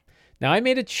 32. Now, I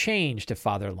made a change to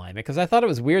Father Limerick because I thought it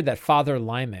was weird that Father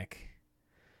Limerick...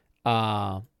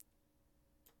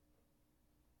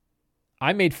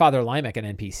 I made Father Limerick an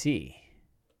NPC.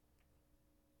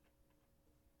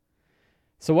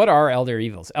 So what are Elder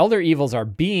Evils? Elder Evils are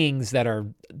beings that are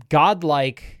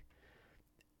godlike.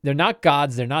 They're not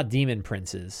gods. They're not demon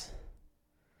princes.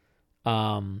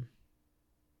 Oh,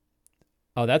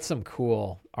 that's some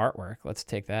cool artwork. Let's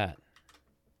take that.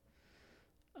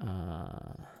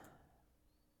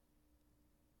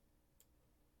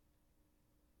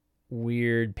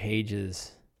 Weird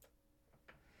pages.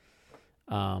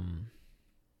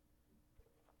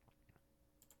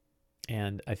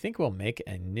 And I think we'll make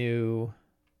a new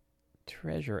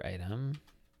treasure item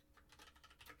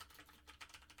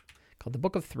called the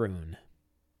Book of Thrune.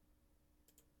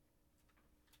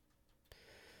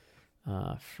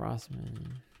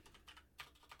 Frostmaiden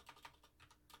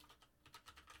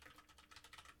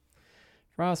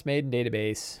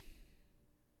database.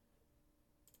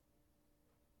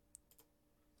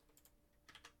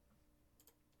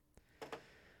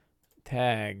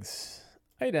 Tags.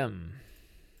 Item.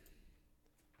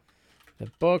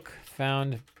 The book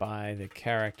found by the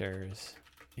characters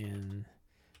in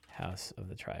House of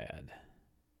the Triad.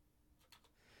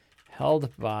 Held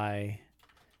by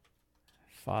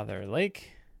Father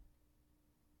Lake.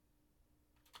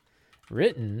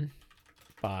 Written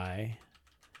by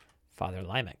Father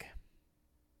Limerick.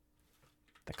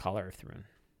 The Collar of Thrune.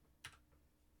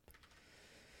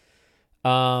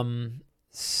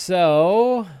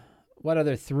 So What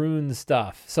other Thrun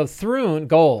stuff? So Thrun,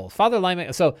 goal. Father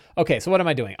Limek. So what am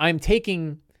I doing? I'm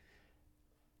taking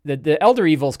the Elder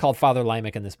Evil is called Father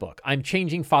Limek in this book. I'm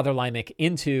changing Father Limek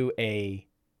into a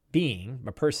being,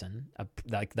 a person,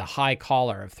 like the high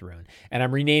caller of Thrun. And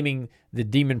I'm renaming the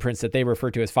demon prince that they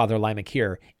refer to as Father Limek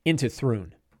here into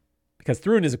Thrun. Because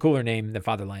Thrun is a cooler name than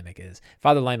Father Limek is.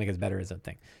 Father Limek is better as a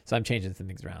thing. So I'm changing some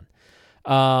things around.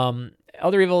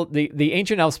 Elder Evil, the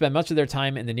ancient elves spend much of their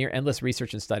time in the near endless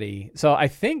research and study. So I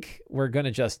think we're going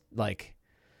to just like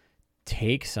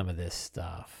take some of this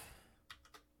stuff.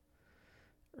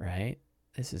 Right?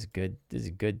 This is good. This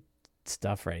is good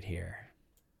stuff right here.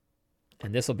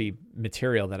 And this will be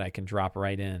material that I can drop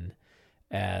right in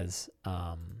as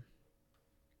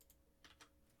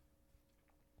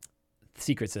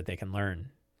secrets that they can learn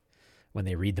when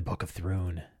they read the Book of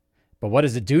Thrun. But what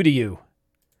does it do to you?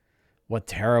 What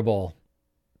terrible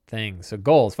things. So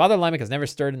goals. Father Limek has never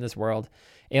stirred in this world.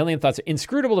 Alien thoughts are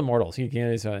inscrutable to mortals.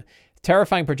 He's a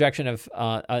terrifying projection of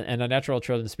and unnatural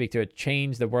children speak to it.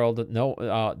 Change the world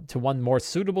to one more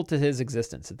suitable to his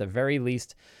existence. At the very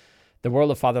least, the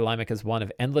world of Father Limek is one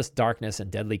of endless darkness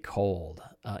and deadly cold.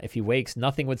 If he wakes,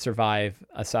 nothing would survive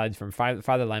aside from Father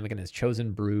Limek and his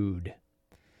chosen brood.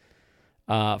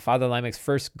 Father Limek's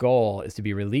first goal is to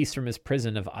be released from his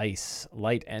prison of ice.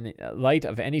 Light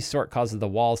of any sort causes the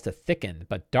walls to thicken,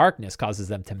 but darkness causes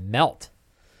them to melt.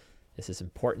 This is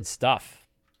important stuff.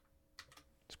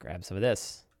 Let's grab some of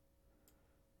this.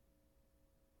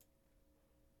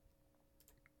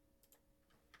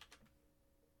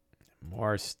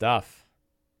 More stuff.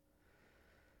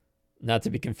 Not to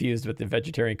be confused with the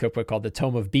vegetarian cookbook called The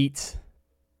Tome of Beets.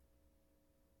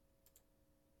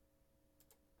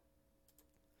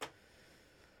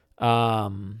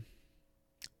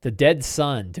 The dead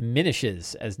sun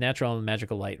diminishes as natural and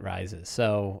magical light rises.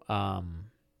 So,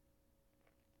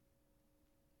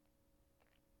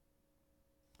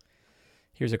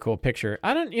 here's a cool picture.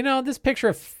 This picture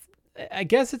of, I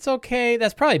guess it's okay.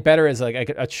 That's probably better as like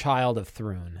a child of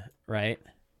Thrun, right?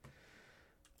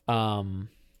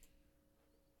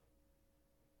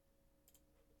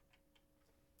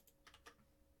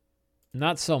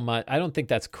 Not so much. I don't think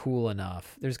that's cool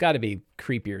enough. There's got to be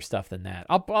creepier stuff than that.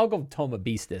 I'll go Toma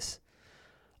Beast this.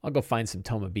 I'll go find some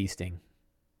Toma Beasting.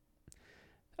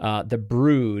 The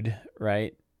Brood,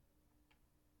 right?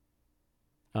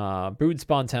 Brood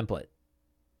spawn template.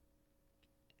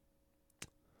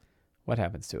 What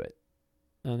happens to it?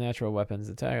 Unnatural weapons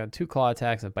attack. 2 claw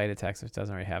attacks and bite attacks, which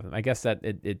doesn't already have them. I guess that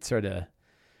it sort of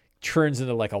turns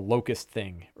into like a locust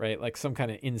thing, right? Like some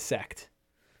kind of insect.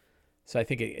 So I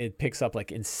think it picks up like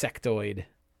insectoid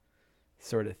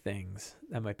sort of things.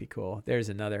 That might be cool. There's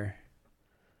another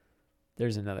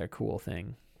cool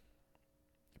thing.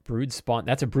 Brood spawn.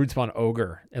 That's a brood spawn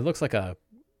ogre. It looks like a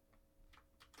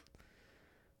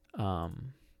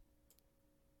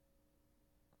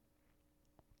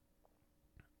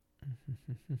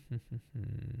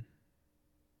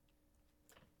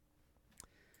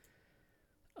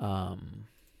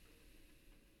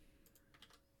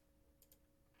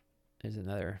there's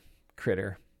another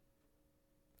critter.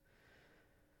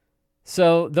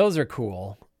 So those are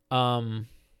cool.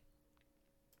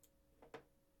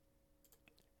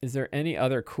 Is there any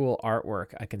other cool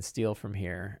artwork I can steal from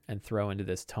here and throw into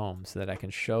this tome so that I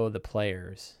can show the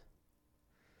players?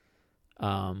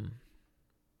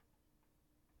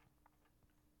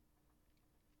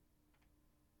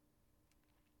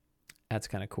 That's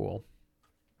kind of cool.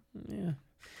 Yeah.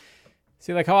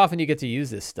 See, like how often you get to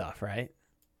use this stuff, right?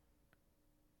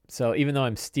 So even though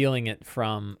I'm stealing it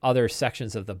from other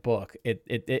sections of the book,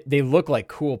 they look like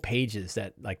cool pages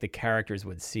that like the characters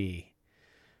would see,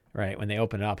 right? When they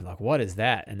open it up and like, what is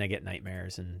that? And they get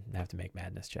nightmares and have to make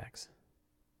madness checks.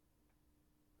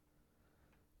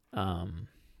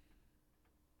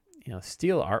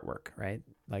 Steal artwork, right?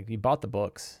 Like you bought the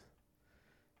books.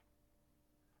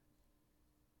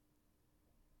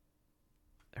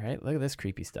 All right, look at this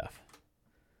creepy stuff.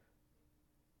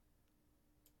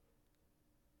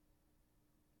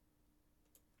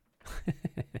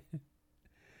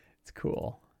 It's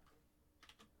cool.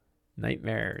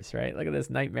 Nightmares, right? Look at this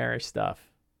nightmarish stuff.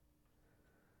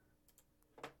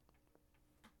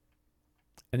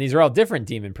 And these are all different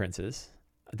demon princes.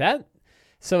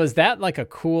 So is that like a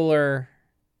cooler...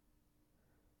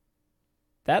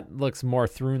 That looks more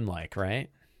Thrun-like, right?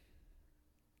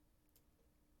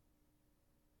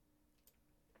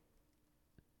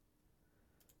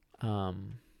 I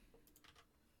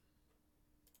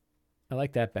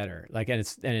like that better. Like, and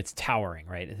it's towering,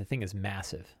 right? The thing is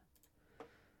massive.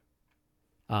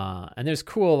 And there's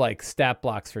cool like stat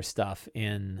blocks for stuff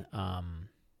in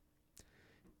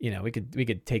we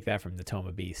could take that from the Tome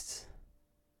of Beasts.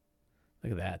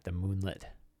 Look at that, the moonlit.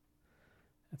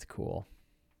 That's cool.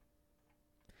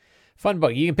 Fun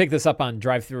book. You can pick this up on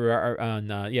Drive-Thru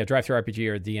RPG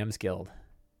or DM's Guild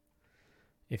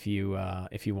if you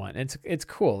want. It's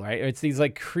cool, right? It's these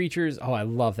like creatures. Oh, I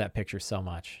love that picture so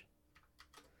much.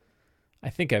 I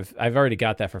think I've already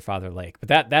got that for Father Lake,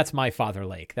 but that's my Father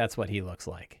Lake. That's what he looks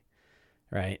like,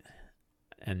 right?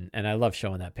 And I love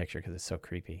showing that picture because it's so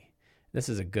creepy. This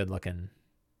is a good looking,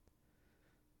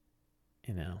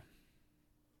 good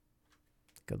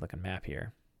looking map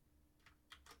here.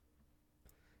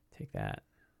 Take that.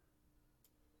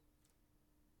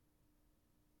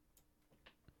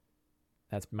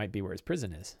 That might be where his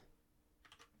prison is.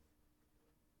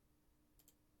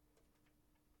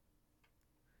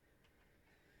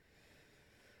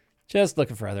 Just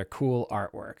looking for other cool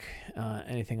artwork.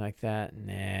 Anything like that?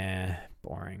 Nah,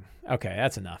 boring. Okay,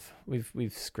 that's enough.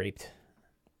 We've scraped.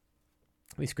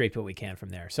 We scraped what we can from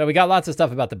there. So we got lots of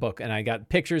stuff about the book, and I got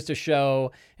pictures to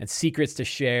show and secrets to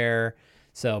share.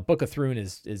 So Book of Thrune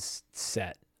is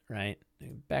set, right?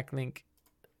 Backlink,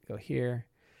 go here.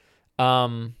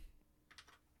 So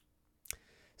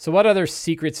what other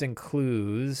secrets and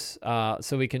clues?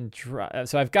 So we can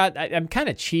so I'm kind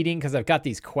of cheating because I've got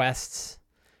these quests.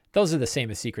 Those are the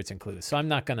same as secrets and clues. So I'm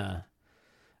not gonna,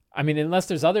 unless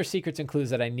there's other secrets and clues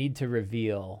that I need to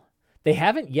reveal. They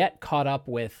haven't yet caught up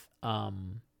with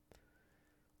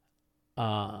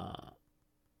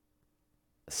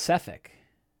Sefik.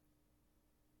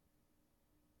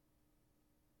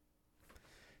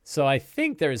 So I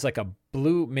think there's like a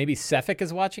blue, maybe Sefik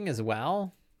is watching as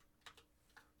well.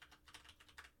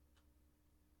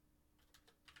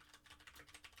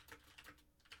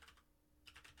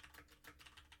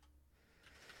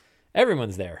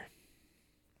 Everyone's there.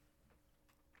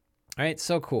 All right,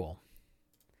 so cool.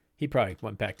 He probably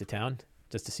went back to town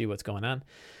just to see what's going on.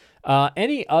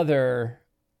 Any other,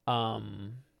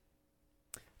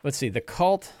 let's see, the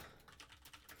cult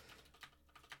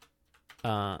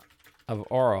of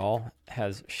Oral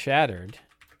has shattered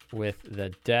with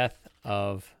the death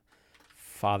of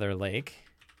Father Lake.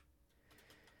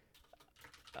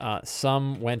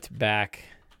 Some went back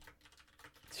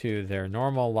to their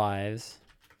normal lives.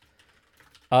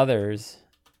 Others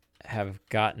have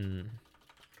gotten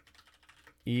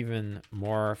even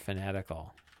more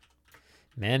fanatical.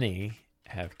 Many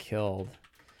have killed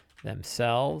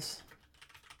themselves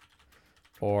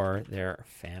or their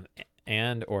families.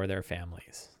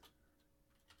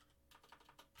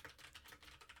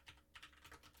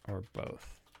 Or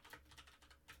both.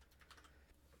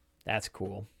 That's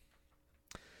cool.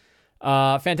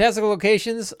 Fantastical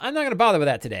locations. I'm not going to bother with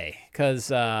that today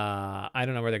because I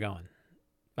don't know where they're going.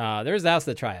 There's the House of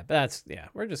the Triad, but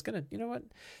we're just gonna, you know what?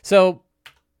 So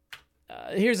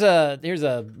here's a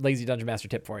lazy Dungeon Master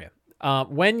tip for you.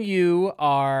 When you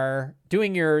are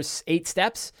doing your 8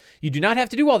 steps, you do not have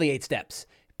to do all the 8 steps.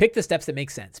 Pick the steps that make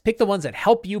sense. Pick the ones that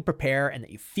help you prepare and that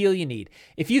you feel you need.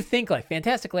 If you think like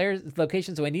fantastic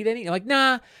locations, do I need any? You're like,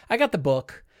 nah, I got the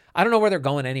book. I don't know where they're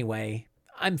going anyway.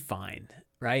 I'm fine,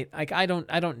 right? Like I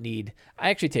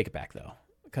actually take it back though.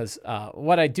 Because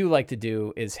what I do like to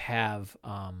do is have,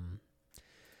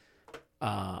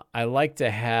 I like to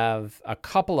have a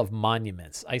couple of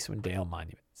monuments, Icewind Dale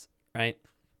monuments, right?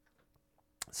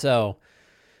 So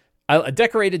a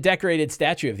decorated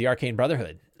statue of the Arcane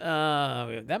Brotherhood.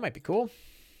 That might be cool.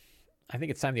 I think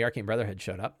it's time the Arcane Brotherhood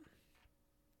showed up.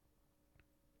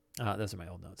 Those are my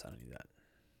old notes. I don't need that.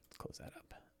 Let's close that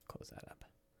up.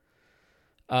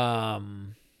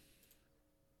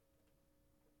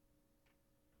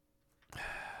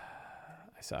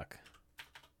 I suck.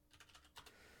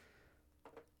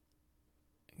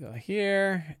 Go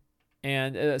here.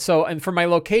 And and for my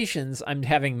locations, I'm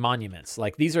having monuments.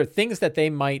 Like these are things that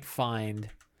they might find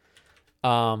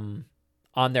on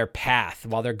their path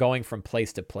while they're going from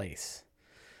place to place.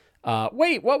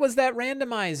 Wait, what was that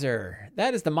randomizer?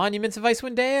 That is the Monuments of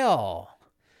Icewind Dale.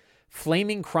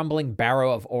 Flaming, crumbling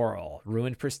barrow of Oral.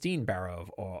 Ruined, pristine barrow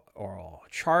of Oral.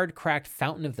 Charred, cracked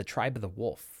fountain of the tribe of the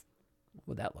wolf. What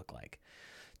would that look like?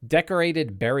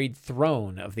 Decorated, buried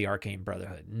throne of the Arcane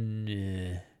Brotherhood.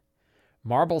 Nah.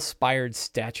 Marble-spired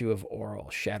statue of Oral.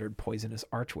 Shattered, poisonous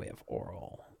archway of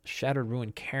Oral. Shattered,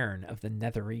 ruined cairn of the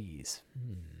Netherese.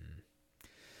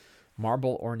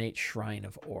 Marble, ornate shrine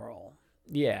of Oral.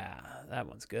 Yeah, that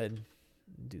one's good.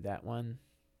 Do that one.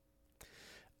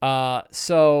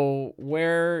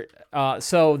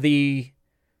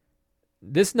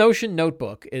 This Notion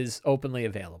notebook is openly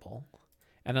available.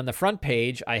 And on the front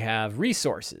page, I have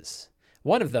resources.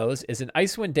 One of those is an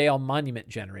Icewind Dale monument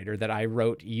generator that I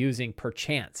wrote using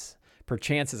Perchance.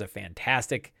 Perchance is a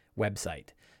fantastic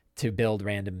website to build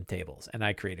random tables, and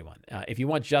I created one. If you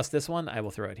want just this one, I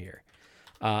will throw it here.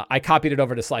 I copied it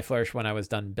over to Sly Flourish when I was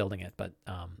done building it, but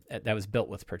that was built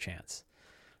with Perchance.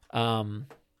 Any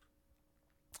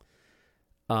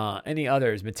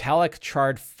others? Metallic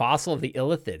charred fossil of the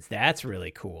illithids. That's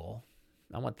really cool.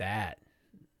 I want that.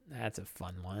 That's a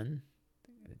fun one.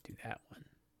 I'm going to do that one.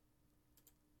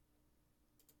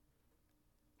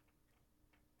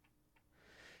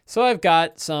 So I've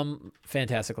got some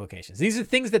fantastic locations. These are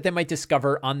things that they might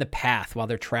discover on the path while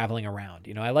they're traveling around.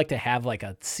 You know, I like to have like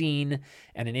a scene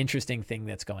and an interesting thing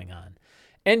that's going on.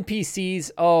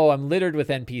 NPCs. Oh, I'm littered with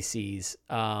NPCs.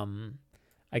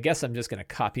 I guess I'm just going to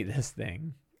copy this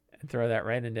thing and throw that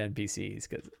right into NPCs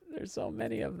because there's so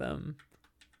many of them.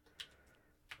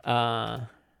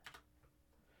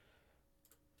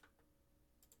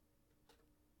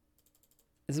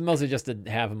 This is mostly just to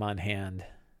have them on hand.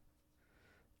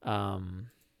 NPCs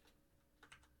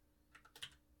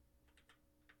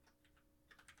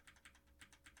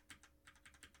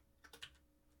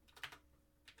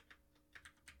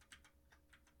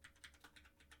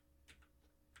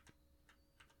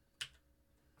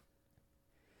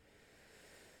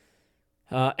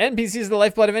are the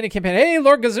lifeblood of any campaign. Hey,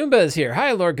 Lord Gazumba is here.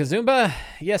 Hi, Lord Gazumba.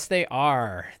 Yes, they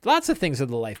are. Lots of things are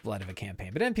the lifeblood of a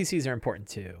campaign, but NPCs are important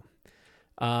too.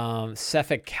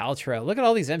 Cephalic Caltro. Look at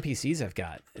all these NPCs I've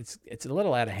got. It's a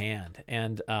little out of hand.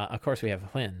 And of course we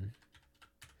have Hlyn.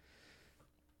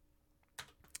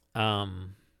 I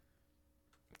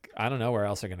don't know where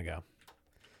else they're gonna go.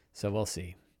 So we'll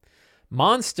see.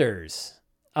 Monsters.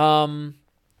 So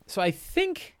I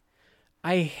think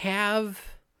I have,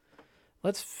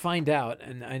 let's find out,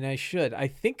 and I should. I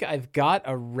think I've got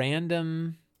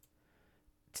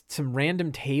some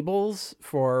random tables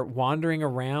for wandering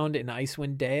around in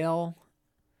Icewind Dale.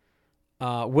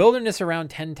 Wilderness around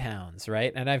 10 towns,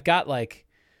 right? And I've got like,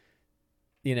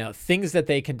 you know, things that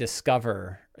they can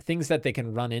discover, things that they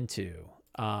can run into.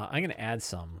 I'm going to add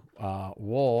some.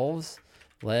 Wolves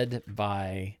led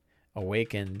by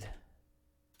awakened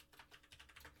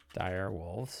dire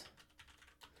wolves.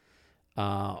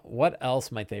 What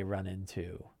else might they run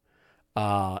into?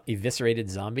 Eviscerated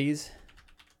zombies.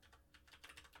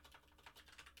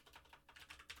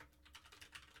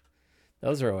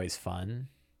 Those are always fun.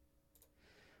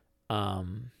 How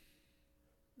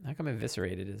come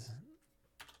eviscerated is...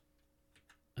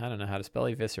 I don't know how to spell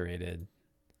eviscerated.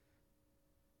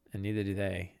 And neither do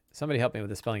they. Somebody help me with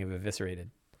the spelling of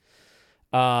eviscerated.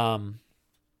 What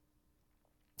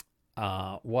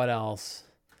else?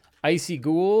 Icy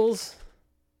ghouls.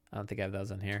 I don't think I have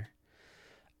those on here.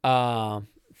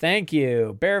 Thank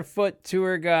you. Barefoot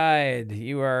tour guide.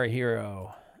 You are a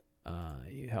hero.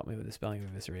 You help me with the spelling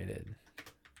of eviscerated.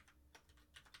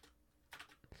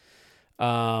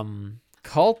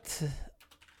 Cultists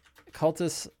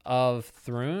of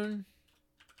Thrun.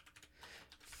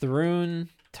 Thrun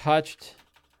touched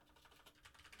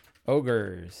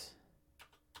ogres.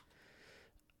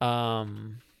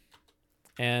 And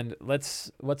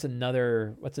what's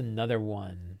another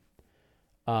one?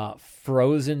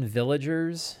 Frozen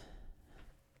villagers.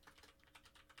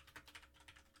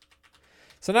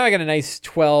 So now I got a nice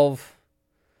 12.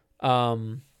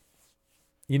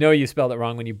 You know you spelled it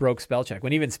wrong when you broke spell check.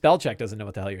 When even spell check doesn't know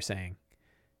what the hell you're saying,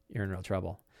 you're in real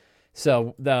trouble.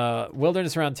 So the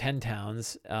wilderness around 10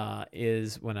 towns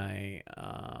is when I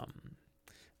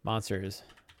monsters.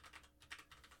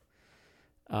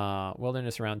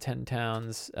 Wilderness around 10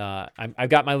 towns. I've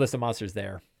got my list of monsters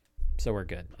there, so we're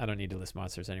good. I don't need to list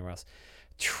monsters anywhere else.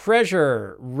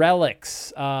 Treasure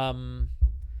relics. So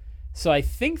I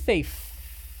think they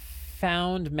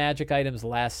found magic items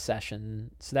last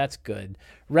session, so that's good.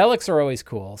 Relics are always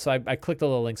cool, so I clicked the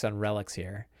little links on relics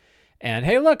here. And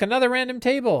hey, look, another random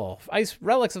table.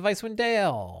 Relics of Icewind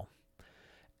Dale.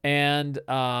 And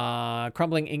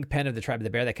crumbling ink pen of the tribe of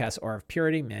the bear that casts Aura of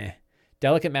Purity. Meh.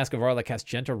 Delicate mask of Aura that casts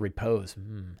Gentle Repose.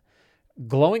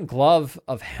 Glowing glove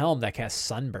of Helm that casts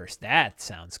Sunburst. That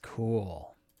sounds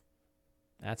cool.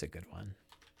 That's a good one.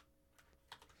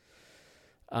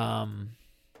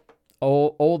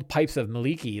 Old pipes of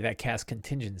Maliki that cast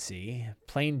Contingency.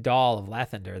 Plain doll of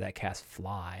Lathander that casts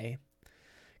Fly.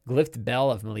 Glyphed bell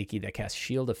of Maliki that casts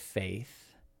Shield of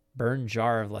Faith. Burned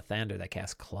jar of Lathander that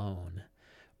casts Clone.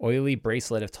 Oily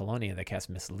bracelet of Telonia that casts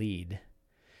Mislead.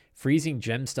 Freezing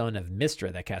gemstone of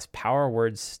Mistra that casts Power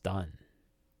Word Stun.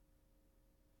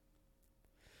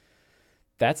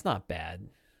 That's not bad.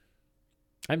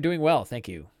 I'm doing well, thank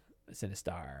you,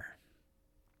 Sinistar.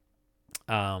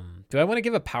 Do I want to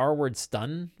give a Power Word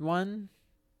Stun one?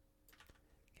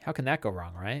 How can that go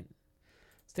wrong, right?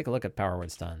 Let's take a look at Power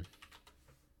Word Stun.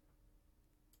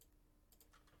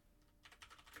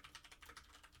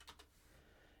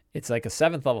 It's like a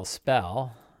 7th level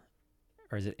spell.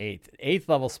 Or is it 8th? 8th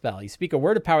level spell. You speak a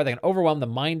word of power that can overwhelm the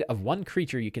mind of one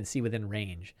creature you can see within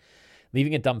range,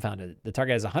 leaving it dumbfounded. The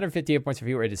target has 158 points of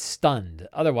view, or it is stunned.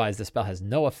 Otherwise, the spell has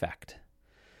no effect.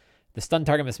 The stunned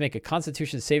target must make a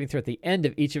Constitution saving throw at the end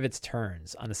of each of its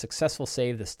turns. On a successful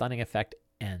save, the stunning effect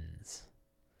ends.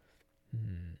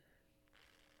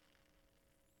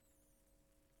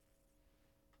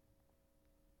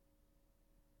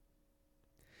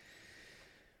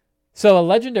 So a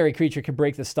legendary creature can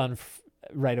break the stun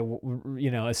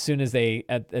as soon as they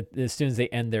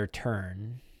end their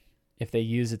turn, if they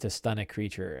use it to stun a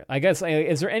creature. I guess,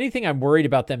 is there anything I'm worried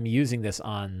about them using this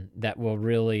on that will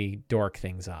really dork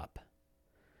things up?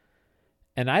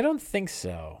 And I don't think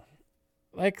so.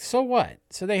 Like, so what?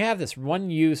 So they have this one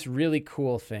use, really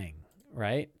cool thing,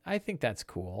 right? I think that's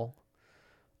cool.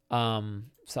 So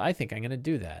I think I'm going to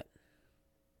do that.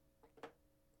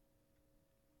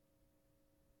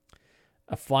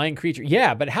 A flying creature.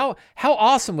 Yeah, but how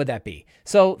awesome would that be?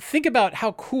 So think about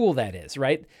how cool that is,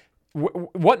 right?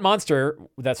 What monster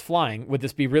that's flying would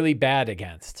this be really bad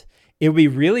against? It would be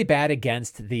really bad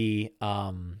against the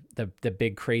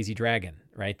big crazy dragon,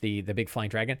 right? The big flying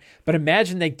dragon. But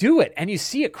imagine they do it and you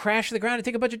see it crash to the ground and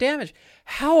take a bunch of damage.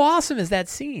 How awesome is that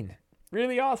scene?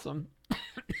 Really awesome.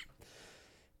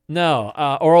 No,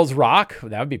 Oral's Rock,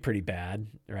 that would be pretty bad,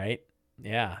 right?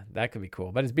 Yeah, that could be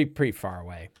cool, but it'd be pretty far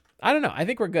away. I don't know. I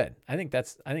think we're good. I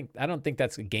don't think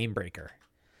that's a game breaker.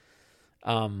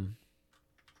 And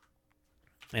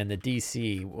the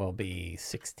DC will be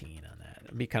 16 on that.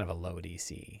 It'll be kind of a low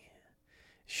DC.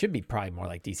 Should be probably more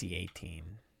like DC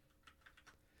 18.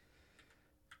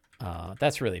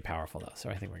 That's really powerful though.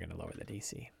 So I think we're going to lower the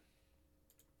DC.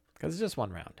 Because it's just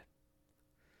one round.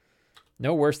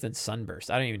 No worse than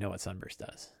Sunburst. I don't even know what Sunburst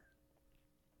does.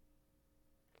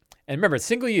 And remember, it's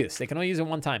single use. They can only use it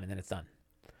one time and then it's done.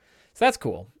 So that's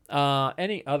cool.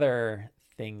 Any other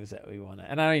things that we want to,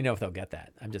 and I don't even know if they'll get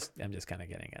that. I'm just kind of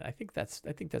getting it. I think that's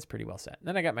pretty well set. And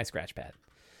then I got my scratch pad.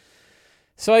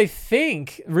 So I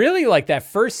think really like that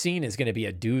first scene is going to be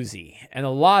a doozy and a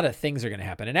lot of things are going to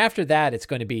happen. And after that,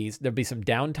 there'll be some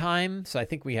downtime. So I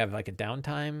think we have like a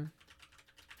downtime.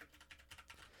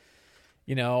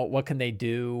 You know, what can they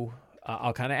do?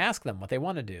 I'll kind of ask them what they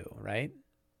want to do. Right.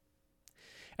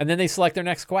 And then they select their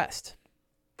next quest.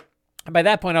 And by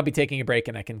that point, I'll be taking a break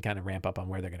and I can kind of ramp up on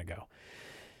where they're going to go.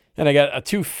 And I got a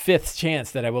 2/5 chance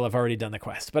that I will have already done the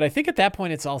quest. But I think at that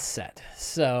point, it's all set.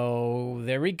 So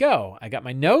there we go. I got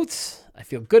my notes. I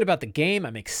feel good about the game.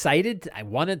 I'm excited. I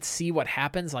want to see what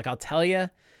happens. Like I'll tell you,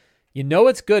 you know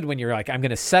it's good when you're like, I'm going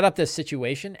to set up this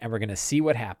situation and we're going to see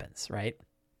what happens, right?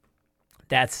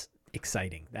 That's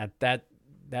exciting.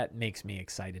 That makes me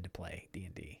excited to play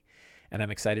D&D. And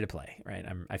I'm excited to play, right?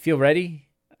 I feel ready.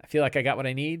 I feel like I got what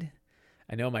I need.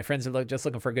 I know my friends are just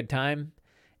looking for a good time,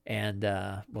 and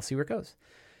we'll see where it goes.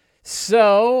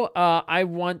 So I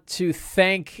want to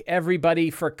thank everybody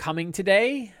for coming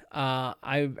today.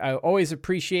 I always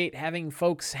appreciate having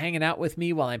folks hanging out with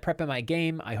me while I'm prepping my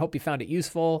game. I hope you found it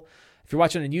useful. If you're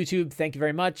watching on YouTube, thank you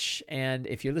very much. And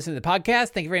if you're listening to the podcast,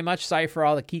 thank you very much. Sorry for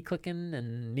all the key clicking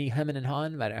and me hemming and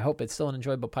hawing, but I hope it's still an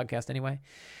enjoyable podcast anyway.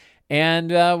 And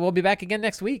we'll be back again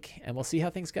next week, and we'll see how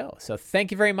things go. So thank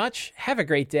you very much. Have a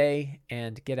great day,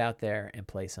 and get out there and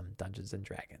play some Dungeons &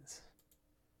 Dragons.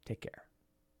 Take care.